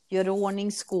 göra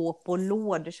ordning skåp och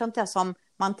lådor. Sånt där som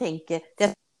man tänker...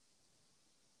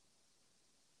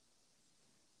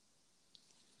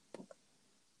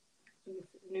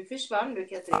 Nu försvann du,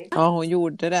 Katrin. Ja, hon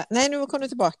gjorde det. Nej, nu kom du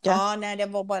tillbaka. Ja, nej, det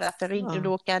var bara att det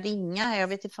råkade ringa här. Jag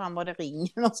vet inte fan vad det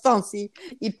ringer någonstans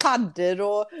i paddor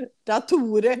och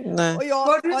datorer. Nej. Och jag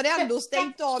har ändå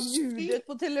stängt av ljudet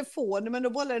på telefonen, men då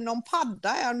var det någon padda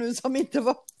här nu som inte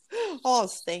var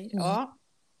avstängd. Ja.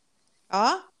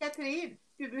 Ja. Katrin,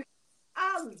 du brukar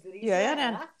aldrig Gör jag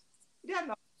den?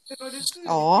 Denna har du skrivit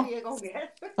 3 gånger.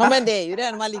 Ja, men det är ju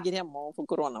det när man ligger hemma och får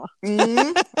corona, va?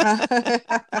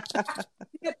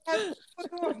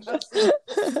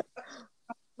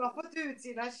 Man har fått ut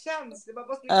sina känslor. Man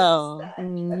måste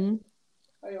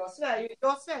jag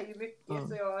svär ju mycket.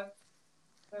 Så jag...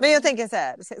 Men jag tänker så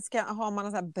här, har man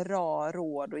en så här bra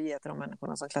råd att ge till de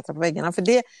människorna som klättrar på väggarna? För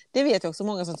det vet jag också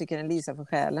många som tycker är en Lisa för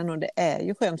själen, och det är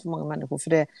ju skönt för många människor, för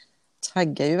det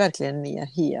taggar ju verkligen ner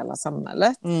hela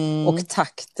samhället. Och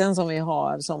takten som vi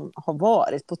har, som har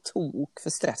varit på tok för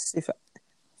stressig för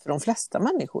de flesta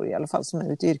människor i alla fall som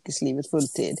är ute i yrkeslivet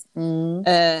fulltid.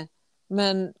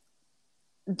 Men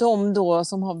de då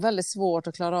som har väldigt svårt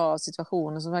att klara av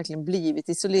situationen, som verkligen blivit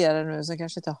isolerade nu, som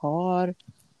kanske inte har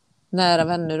nära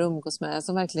vänner att umgås med,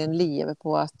 som verkligen lever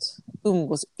på att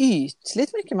umgås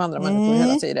ytligt mycket med andra människor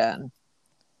hela tiden.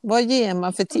 Vad ger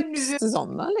man för tips till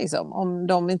sådana, liksom, om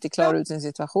de inte klarar ut sin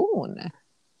situation?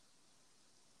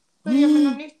 Börja med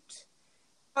något nytt.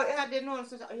 Jag hade någon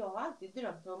som sa, jag har alltid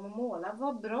drömt om att måla.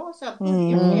 Vad bra, så jag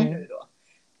börjar med nu då.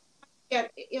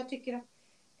 Jag tycker att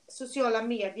sociala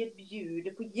medier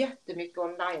bjuder på jättemycket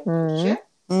online-kurser.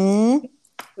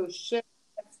 Kurser,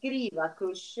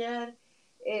 skrivarkurser,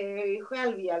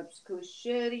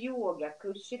 självhjälpskurser,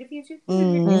 yogakurser. Det finns ju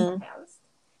hur mycket som helst.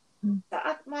 Så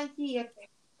att man ger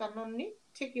något nytt,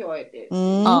 tycker jag är det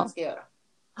man ska göra.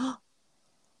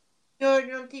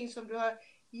 Gör någonting som du har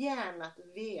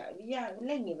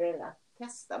länge velat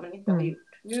testa men inte har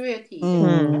gjort. Nu är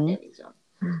tiden det, liksom.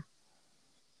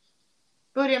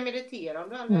 Börja meditera om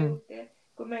du aldrig har gjort det.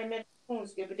 Gå med i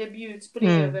meditationsgrupper. Det bjuds på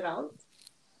det överallt.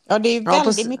 Ja, det är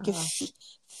väldigt mycket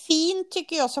fint,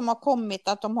 tycker jag, som har kommit,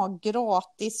 att de har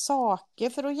gratis saker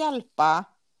för att hjälpa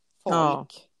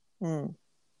folk.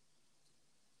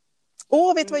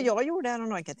 Vet du vad jag gjorde här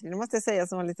någon, Katrin? Det måste jag säga,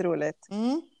 som var lite roligt.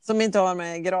 Som inte har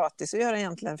med gratis att göra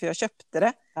egentligen, för jag köpte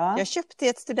det. Jag köpte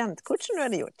ett studentkort som du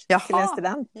hade gjort. Till en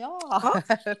student.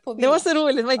 Det var så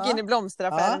roligt. Man gick in i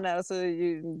blomsteraffären där och så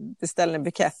beställde en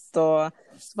bukett. Och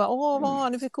så bara, vad har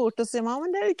ni för kort? Och så säger man,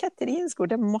 men det är Katrins kort,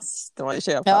 det måste man ju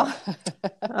köpa.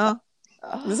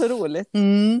 Det är så roligt.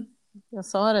 Jag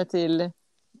sa det till...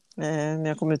 när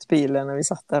jag kom ut i bilen och vi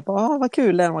satt där på, vad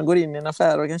kul det är när man går in i en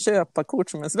affär och kan köpa kort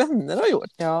som ens vänner har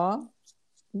gjort. Ja.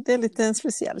 Det är lite en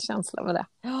speciell känsla med det.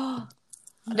 Ja.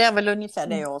 Det är väl ungefär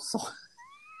det jag sa.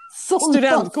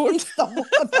 Studentkort.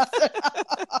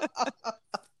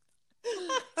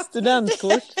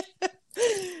 Studentkort.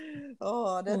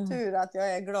 Det är tur att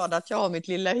jag är glad att jag har mitt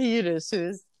lilla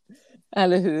hyreshus.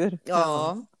 Eller hur?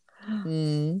 Ja.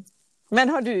 Men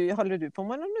håller du på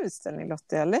med någon utställning,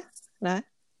 Lotte, eller? Nej.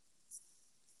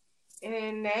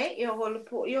 Nej, jag håller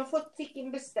på. Jag fick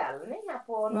en beställning här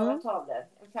på några tavlor.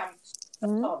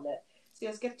 5 tavlor. Så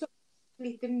jag ska ta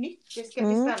lite nytt. Det ska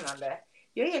bli spännande.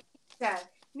 Jag är så här,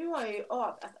 nu har jag ju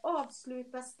att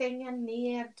avsluta, stänga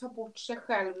ner, ta bort sig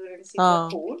själv ur en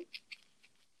situation.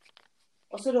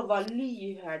 Och så då vara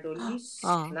lyhörd och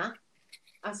lyssna.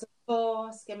 Alltså,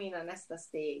 vad ska mina nästa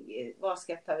steg? Vad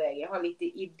ska jag ta vägen? Jag har lite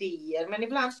idéer. Men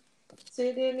ibland så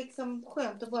är det liksom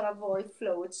skönt att bara vara i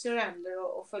flowet,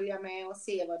 surrender och följa med och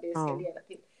se vad det ska leda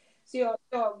till. Så jag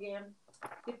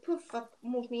det puffar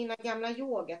mot mina gamla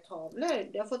yogatavlor.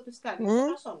 Jag har fått beställningar på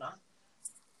några sådana.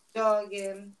 Jag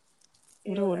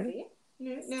gör det.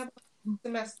 Nu när jag har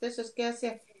semester så ska jag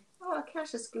se.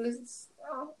 Kanske skulle...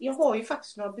 jag har ju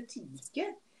faktiskt några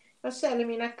butiker. Jag säljer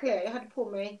mina kläder. Jag hade på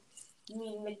mig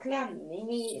min klänning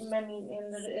med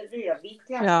en rödvit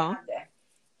klänning jag hade.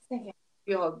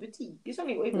 Jag har butiker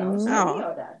som går ibland så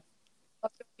jag där.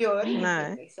 Jag gör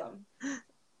inget liksom.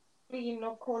 Gå in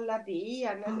och kolla det.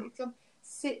 Eller liksom,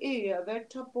 se över,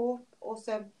 ta bort och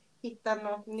sen hitta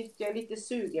något nytt jag är lite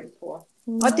sugen på.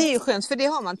 Ja, det är ju skönt, för det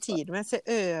har man tid med. Se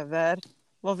över,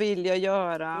 vad vill jag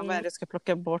göra? Vad är det jag ska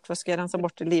plocka bort? Vad ska jag rensa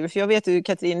bort i livet? För jag vet ju,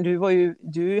 Katrin,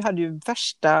 du hade ju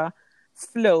värsta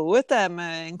flowet där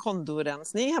med en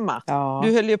kondorensning hemma. Ja.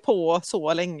 Du höll ju på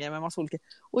så länge med massa olika.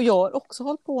 Och jag har också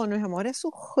hållit på nu hemma och det är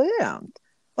så skönt.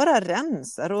 bara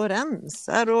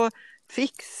rensar och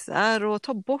fixar och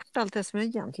tar bort allt det som jag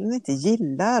egentligen inte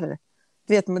gillar.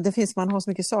 Du vet, man har så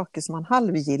mycket saker som man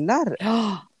halvgillar.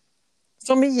 Ja.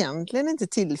 Som egentligen inte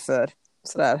tillför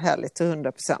sådär härligt till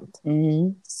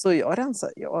 100%. Så jag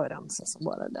rensar som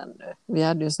bara den nu. Vi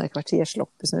hade ju en sån här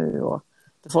kvartersloppis nu och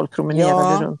där folk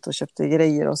promenerade runt och köpte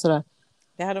grejer och sådär.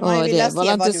 Det hade man ju velat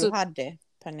se vad du hade,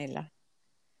 Pernilla.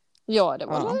 Ja, det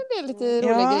var en del lite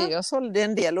roliga grejer. Jag sålde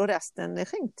en del och resten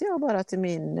skänkte jag bara till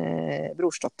min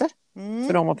brorsdotter.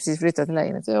 För de har precis flyttat till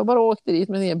lägenhet. Jag bara åkte dit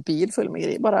med en bil full med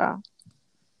grejer. Bara,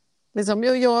 liksom,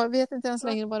 jag vet inte ens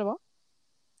längre vad det var.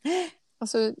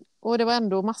 Alltså, och det var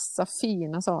ändå massa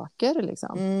fina saker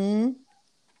liksom.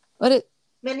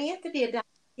 Men är inte det den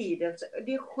tiden?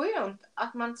 Det är skönt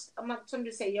att man, som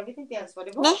du säger, jag vet inte ens vad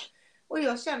det var. Nej. Och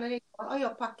jag känner att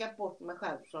jag packat bort mig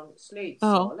själv från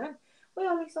slöjdsalen. Ja. Och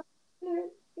jag liksom,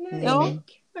 nu är det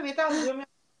väck. Jag vet aldrig om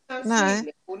jag har en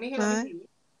slöjdlektion i hela mitt liv.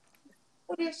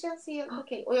 Och det känns helt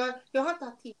okej. Och jag har inte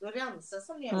haft tid att rensa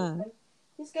som jag har.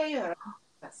 Det ska jag göra på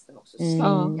festen också.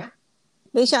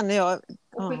 Det känner jag.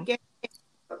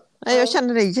 Nej, jag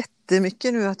känner det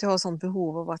jättemycket nu att jag har sånt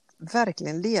behov av att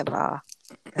verkligen leva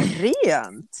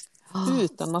rent.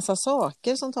 Utan massa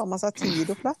saker som tar massa tid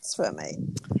och plats för mig.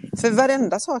 För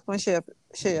varenda sak man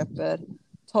köper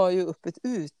tar ju upp ett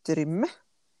utrymme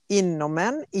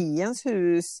inom i ens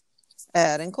hus,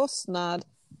 är en kostnad,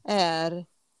 är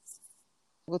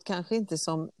något kanske inte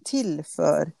som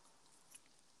tillför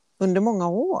under många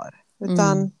år.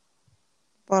 Utan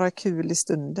bara kul i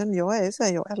stunden. Jag är så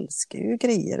här, jag älskar ju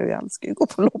grejer och jag älskar ju gå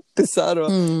på loppisar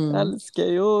och jag älskar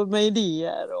ju med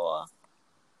idéer och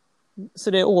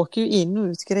så det åker ju in och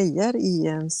ut grejer i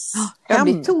ens hem. Jag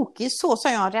blir tokig så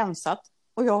som jag har rensat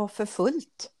och jag har för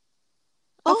fullt.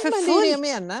 Men det är det jag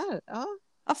menar.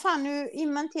 Ja, fan, nu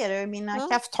inventerar jag mina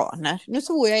kaftaner. Nu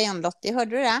såg jag igen, Lottie,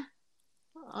 hörde du det?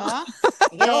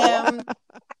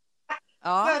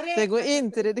 Ja. Det går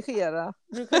inte att redigera.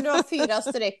 Du kunde ha 4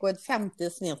 streck och ett 50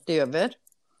 snitt över.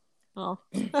 Ja.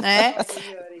 Nej.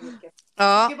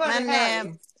 Ja,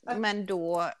 men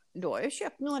då har jag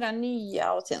köpt några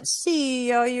nya och sen syr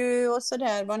jag ju och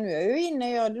sådär. Nu är jag ju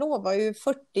inne, jag lovar ju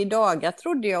 40 dagar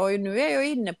trodde jag och nu är jag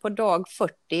inne på dag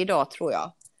 40 idag tror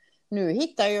jag. Nu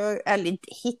hittar jag, eller inte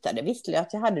hittade visserligen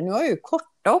att jag hade, nu har jag ju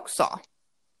korta också.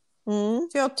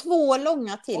 Så jag har 2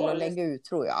 långa till att lägga ut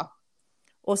tror jag.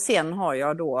 Och sen har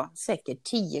jag då säkert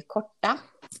 10 korta.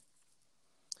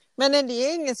 Men är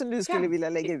det inget som du skulle vilja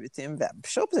lägga ut i en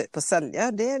webbshop på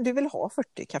sälja? Du vill ha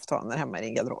 40 kaftaner hemma i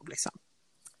din garderob liksom?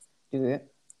 Du,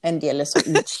 en del är så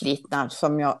utslitna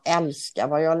som jag älskar.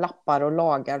 Vad jag lappar och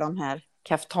lagar de här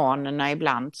kaftanerna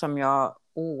ibland som jag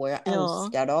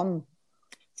älskar dem.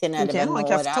 Sen är du kan ha en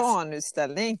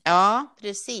kaftanutställning. Ja,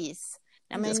 precis.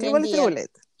 Nej, men det skulle vara lite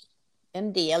roligt.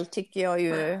 En del tycker jag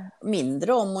ju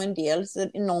mindre om och en del,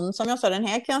 någon som jag sa, den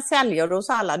här kan jag sälja och då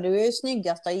sa alla, du är ju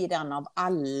snyggast i den av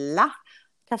alla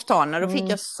kaftaner. Då fick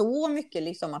jag så mycket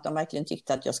liksom att de verkligen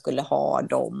tyckte att jag skulle ha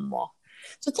dem. Och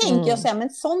så tänker jag så här, men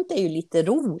sånt är ju lite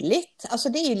roligt. Alltså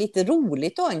det är ju lite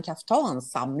roligt att ha en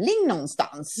kaftansamling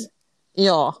någonstans.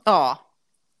 Ja.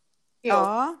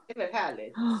 Ja, det är väl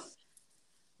härligt.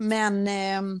 Men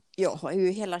jag har ju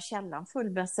hela källan full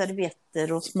med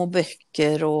servetter och små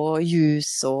böcker och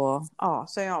ljus och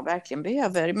så jag verkligen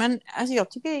behöver. Men alltså,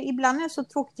 jag tycker ibland är det så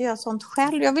tråkigt att göra sånt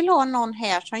själv. Jag vill ha någon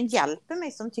här som hjälper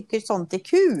mig som tycker sånt är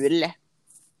kul.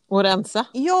 Och rensa?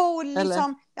 Ja, och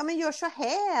liksom, men gör så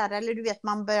här. Eller du vet,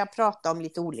 man börjar prata om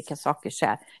lite olika saker så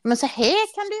här. Men så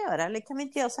här kan du göra, eller kan vi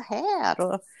inte göra så här?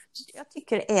 Och jag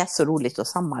tycker det är så roligt att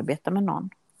samarbeta med någon.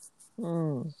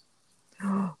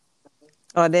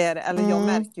 Ja, det är det. Eller jag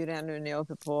märker ju det nu när jag är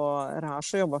uppe på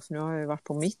Rars och jobbar, för nu har jag ju varit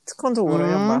på mitt kontor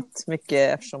och jobbat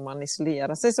mycket eftersom man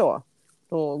isolerar sig så.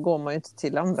 Då går man ju inte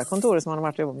till andra kontor som man har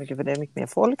varit och jobbat mycket för det är mycket mer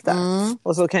folk där.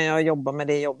 Och så kan jag jobba med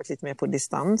det jobbet lite mer på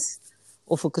distans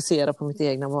och fokusera på mitt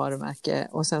egna varumärke.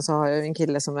 Och sen så har jag en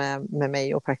kille som är med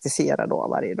mig och praktiserar då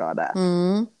varje dag där.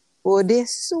 Och det är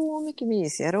så mycket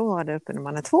mysigare att ha det uppe när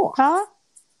man är 2. Ja.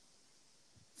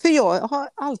 För jag har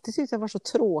alltid tyckt att det var så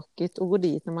tråkigt att gå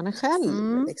dit när man är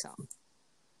själv. Liksom.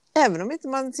 Även om inte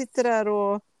man sitter där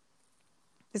och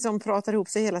liksom pratar ihop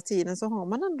sig hela tiden så har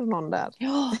man ändå någon där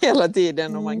hela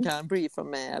tiden och man kan briefa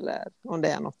med eller om det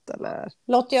är något. Eller...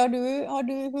 Lottie,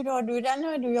 hur har du den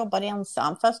när du jobbar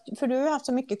ensam? För du har haft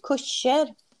så mycket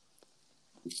kurser.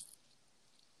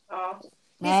 Ja,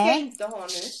 det ska jag inte ha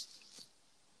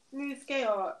nu. Nu ska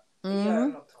jag göra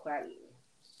något själv.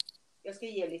 Jag ska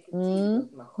ge lite tid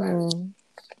åt mig själv.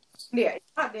 Jag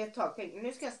hade ett tag tänkt,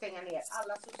 nu ska jag stänga ner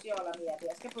alla sociala medier.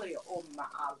 Jag ska börja om med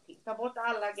allting. Ta bort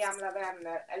alla gamla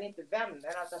vänner, eller inte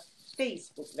vänner, alltså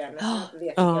Facebook-vänner som jag inte vet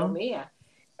vilka de är.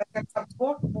 Jag ska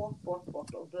ta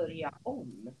bort och börja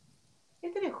om. Är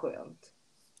inte det skönt?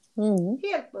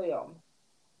 Helt börja om.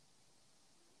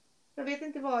 Jag vet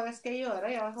inte vad jag ska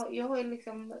göra. Jag har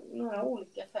liksom några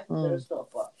olika fötter att stå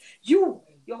på. Jo,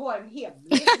 jag har en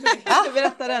hemlig. Jag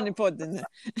berättar den i podden nu.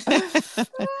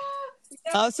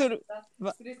 Alltså,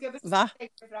 det ska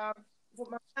fram.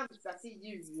 Får man vänta till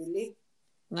juli?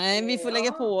 Nej, vi får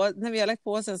lägga på. När vi har lagt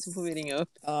på sen så får vi ringa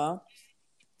upp. Ja.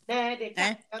 Nej, det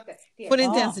kan jag inte. Får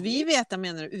inte ens vi veta,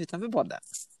 menar du, utanför podden?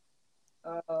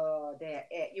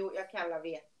 Jag kan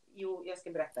veta. Jo, jag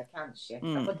ska berätta kanske.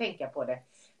 Jag får tänka på det.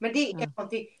 Men det är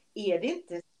någonting. Är det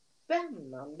inte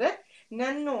spännande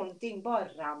när någonting bara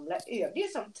ramlar över? Det är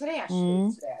som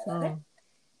träskyddsvärare.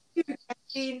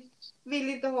 Vill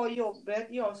inte ha jobbet.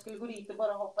 Jag skulle gå dit och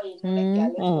bara hoppa in en vecka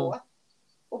eller två.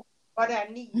 Och vara där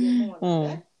 9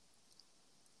 månader.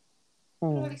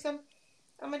 Och liksom,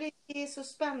 men det är så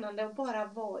spännande att bara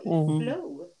vara i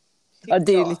flow. Ja,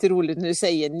 det är lite roligt när du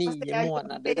säger 9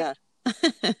 månader där.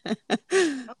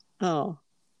 Ja.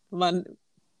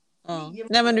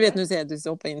 Nej, men du vet, nu säger att du ska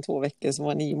hoppa in 2 veckor som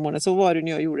var 9 månader. Så var det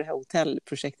när jag gjorde det här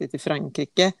hotellprojektet i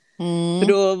Frankrike. För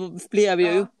då blev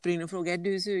jag uppringd och frågade, är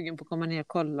du sugen på att komma ner och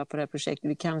kolla på det här projektet?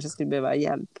 Vi kanske skulle behöva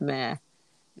hjälp med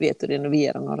att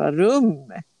renovera några rum.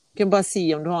 Du kan bara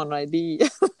se om du har några idéer.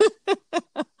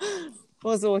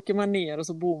 Och så åker man ner och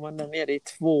så bor man där nere i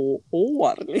 2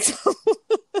 år liksom.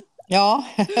 Ja.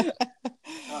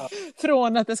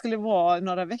 Från att det skulle vara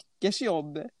några veckors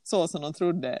jobb, så som de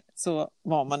trodde, så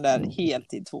var man där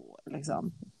heltid 2 år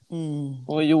liksom.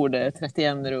 Och gjorde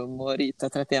 31 rum och ritade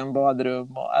 31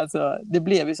 badrum. Och, alltså, det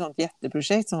blev ju sånt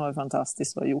jätteprojekt som var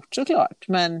fantastiskt att ha gjort, såklart.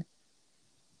 Men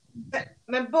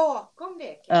bakom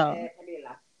det,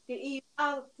 Camilla, det är ju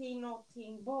alltid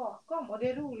någonting bakom. Och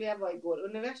det roliga var igår,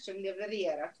 universum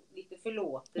levererat lite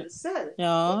förlåtelser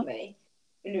till mig.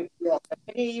 Men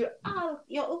det är ju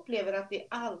jag upplever att det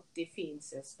alltid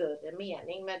finns en större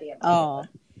mening med det.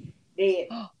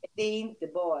 Det är inte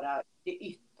bara det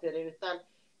yttre, utan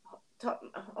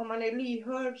om man är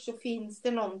lyhörd så finns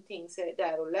det någonting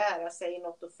där att lära sig,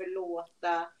 något att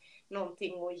förlåta,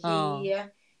 någonting att ge,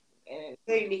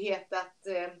 möjlighet att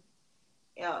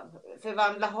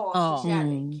förvandla hat till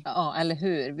kärlek. Ja, eller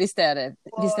hur? Visst är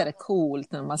det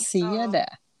coolt när man ser det,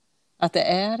 att det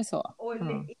är så.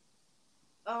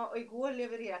 Och igår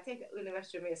levererade jag,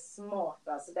 universum är smart,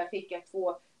 alltså där fick jag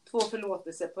två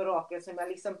förlåtelser på raken, som jag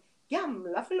liksom,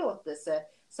 gamla förlåtelser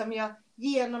som jag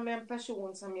genom en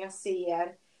person som jag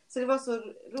ser. Så det var så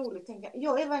roligt att tänka,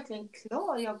 jag är verkligen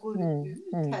klar, jag går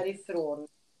ut härifrån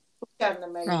och känner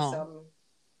mig liksom,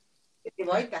 det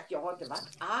var inte att jag har inte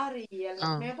varit arg eller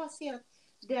något, men jag bara ser att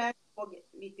det är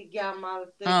lite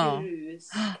gammalt grus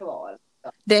kvar.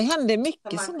 Det händer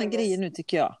mycket sådana grejer nu,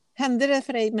 tycker jag. Händer det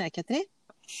för dig med, Katrin?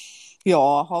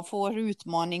 Jag får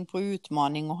utmaning på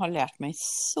utmaning och har lärt mig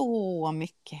så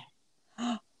mycket.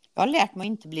 Jag har lärt mig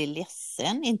att inte bli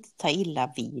ledsen, inte ta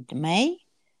illa vid mig.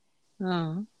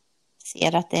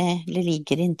 Ser att det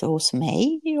ligger inte hos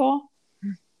mig.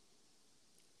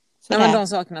 Men de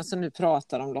sakerna som du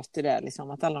pratar om, Lottie, där,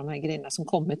 liksom, att alla de här grejerna som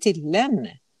kommer till en.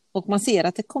 Och man ser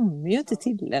att det kommer ju inte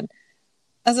till en.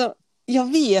 Alltså,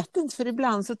 jag vet inte, för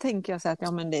ibland så tänker jag så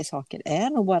att men det saker är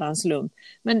nog bara en slump.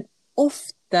 Men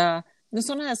ofta när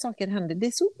sådana här saker händer, det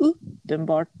är så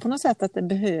uppenbart på något sätt att det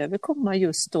behöver komma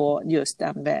just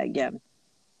den vägen.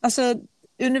 Alltså,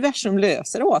 universum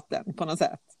löser åt den på något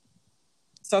sätt.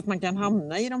 Så att man kan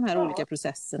hamna i de här olika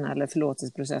processerna, eller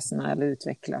förlåtelseprocesserna, eller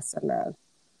utvecklas, eller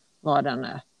vad den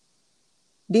är.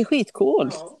 Det är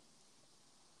skitcoolt. Ja.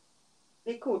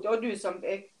 Det är coolt. Och du som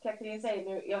Katrin säger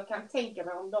nu, jag kan tänka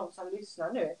mig om de som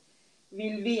lyssnar nu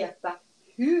vill veta,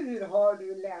 hur har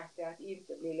du lärt dig att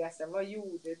inte bli ledsen? Vad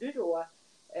gjorde du då?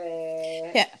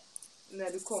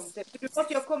 När du kom till... Du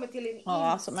måste ju ha kommit till en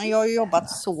alltså, men jag har jobbat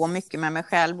så mycket med mig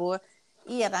själv. Och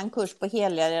eran kurs på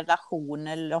heliga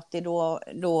relationer, Lottie,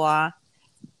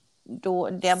 då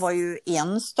det var ju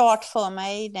en start för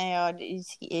mig när jag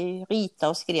ritade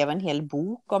och skrev en hel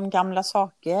bok om gamla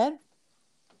saker.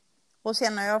 Och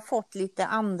sen har jag fått lite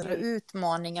andra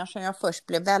utmaningar som jag först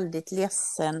blev väldigt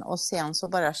ledsen, och sen så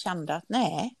bara kände att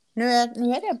nej, nu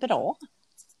är det bra.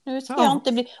 Nu ska jag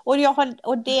inte bli... Och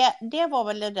det var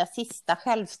väl den där sista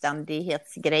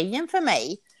självständighetsgrejen för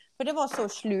mig. För det var så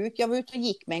slut. Jag var ute och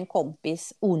gick med en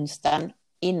kompis onsdagen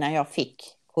innan jag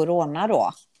fick corona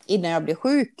då. Innan jag blev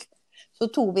sjuk. Så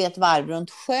tog vi ett varv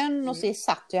runt sjön och så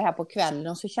satt jag här på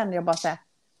kvällen och så kände jag bara så här,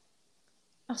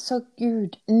 Alltså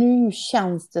gud, nu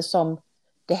känns det som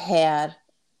det här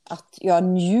att jag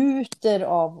njuter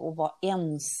av att vara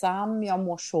ensam. Jag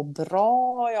mår så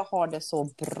bra, jag har det så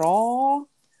bra.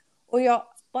 Och jag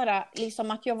bara,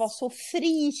 liksom att jag var så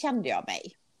fri kände jag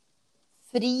mig.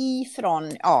 Fri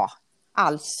från,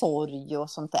 all sorg och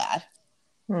sånt där.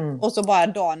 Och så bara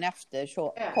dagen efter så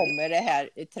kommer det här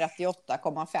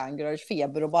 38,5 graders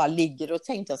feber och bara ligger och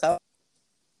tänkte så här.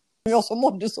 Jag som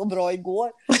mådde så bra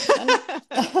igår. Men,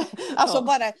 alltså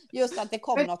bara just att det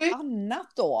kom något annat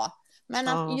då. Men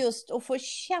att just att få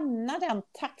känna den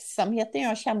tacksamheten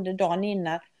jag kände dagen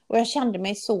innan. Och jag kände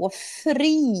mig så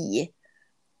fri.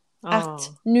 Att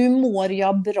nu mår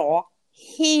jag bra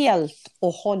helt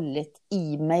och hållet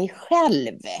i mig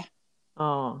själv.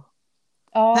 Ja.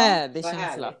 Härlig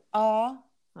känsla. Ja.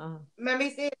 Men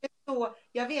visst är det så.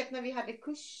 Jag vet när vi hade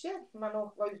kurser. När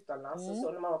man var utomlands och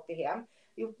så när man åkte hem.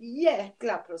 Gjort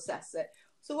jäkla processer.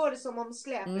 Så var det som om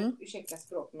släpet, ursäkta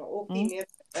språken, och åkte in i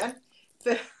öppen.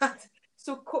 För att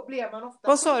så blev man ofta...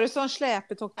 Vad sa du som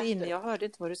släpet åkte in i? Jag hörde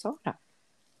inte vad du sa där.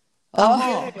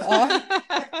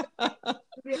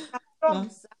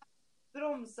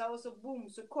 Bromsa och så boom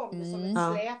så kom det som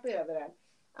ett släp över den.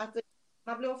 Att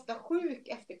man blir ofta sjuk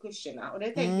efter kurserna. Och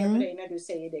det tänker jag på dig när du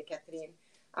säger det, Katrin.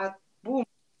 Att boom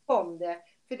kom det.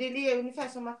 För det är ungefär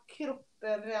som att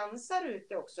kroppen rensar ut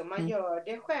det också. Man gör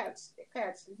det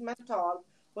själsligt, mentalt.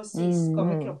 Och sist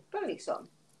kommer kroppen liksom.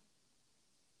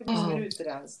 Det blir som en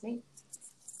utrensning.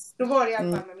 Då var det i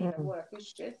alla fall med våra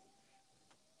kurser.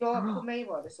 Ja, på mig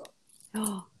var det så.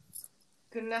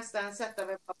 Kunde nästan sätta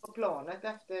mig på planet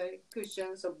efter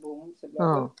kursen så boom. Så blev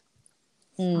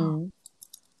det.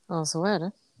 Ja, så är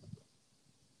det.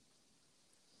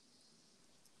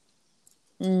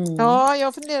 Ja,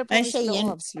 jag funderar på om vi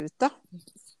ska avsluta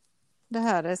det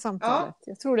här samtalet.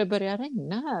 Jag tror det börjar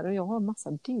regna här och jag har en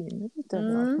massa dynor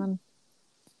utöver. Men...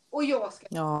 Och jag ska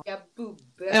dricka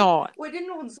bubbel. Och är det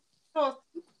någon som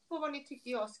pratar på vad ni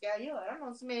tycker jag ska göra?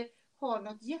 Någon som har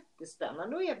något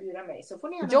jättespännande att erbjuda mig, så får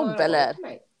ni gärna jobb eller?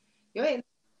 Mig. Jag är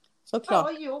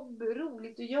såklart. Jobb,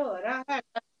 roligt att göra,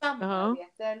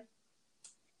 samarbeten.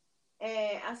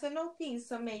 Alltså någonting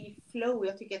som är i flow.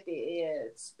 Jag tycker att det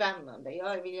är spännande.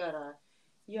 Jag vill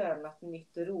göra något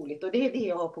nytt och roligt. Och det är det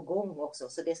jag har på gång också.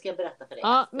 Så det ska jag berätta för dig.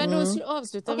 Ja, men då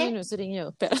avslutar vi nu så ringer jag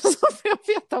upp er. Så får jag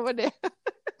veta vad det är.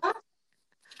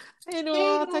 Hej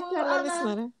då, tack alla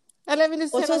lyssnare. Eller vill du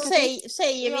säga och så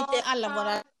säger vi till alla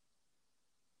våra...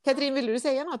 Katrin, vill du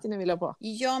säga något innan vi la på?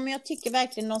 Ja, men jag tycker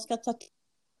verkligen de ska ta...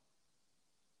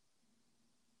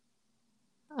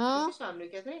 Du försvann nu,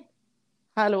 Katrin.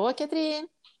 Hallå, Katrin.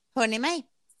 Hör ni mig?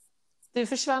 Du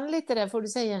försvann lite där, får du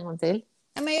säga en gång till?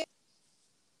 Ja, men...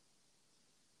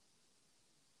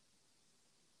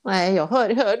 Nej, jag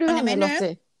hör du henne,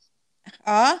 Lottie?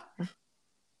 Ja.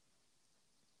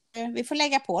 Vi får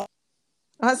lägga på.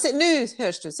 Nu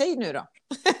hörs du, säg nu då.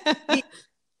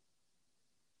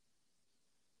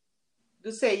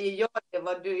 Då säger jag det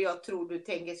vad jag tror du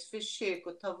tänker. Försök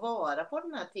att ta vara på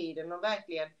den här tiden och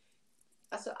verkligen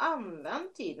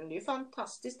använd tiden. Det är ju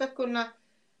fantastiskt att kunna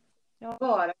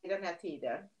vara i den här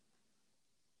tiden.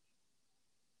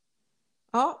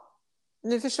 Ja,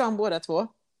 nu försvann båda två.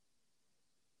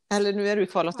 Eller nu är du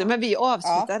kvar, Lotte. Men vi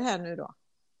avslutar här nu då.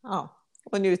 Ja,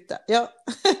 och njuta. Ja,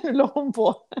 nu la hon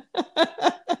på.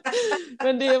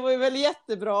 Men det var ju väl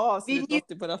jättebra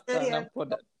avslut på detta.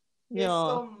 Det är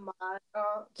sommar.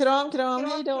 Kram,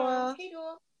 hej då. Hej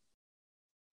då.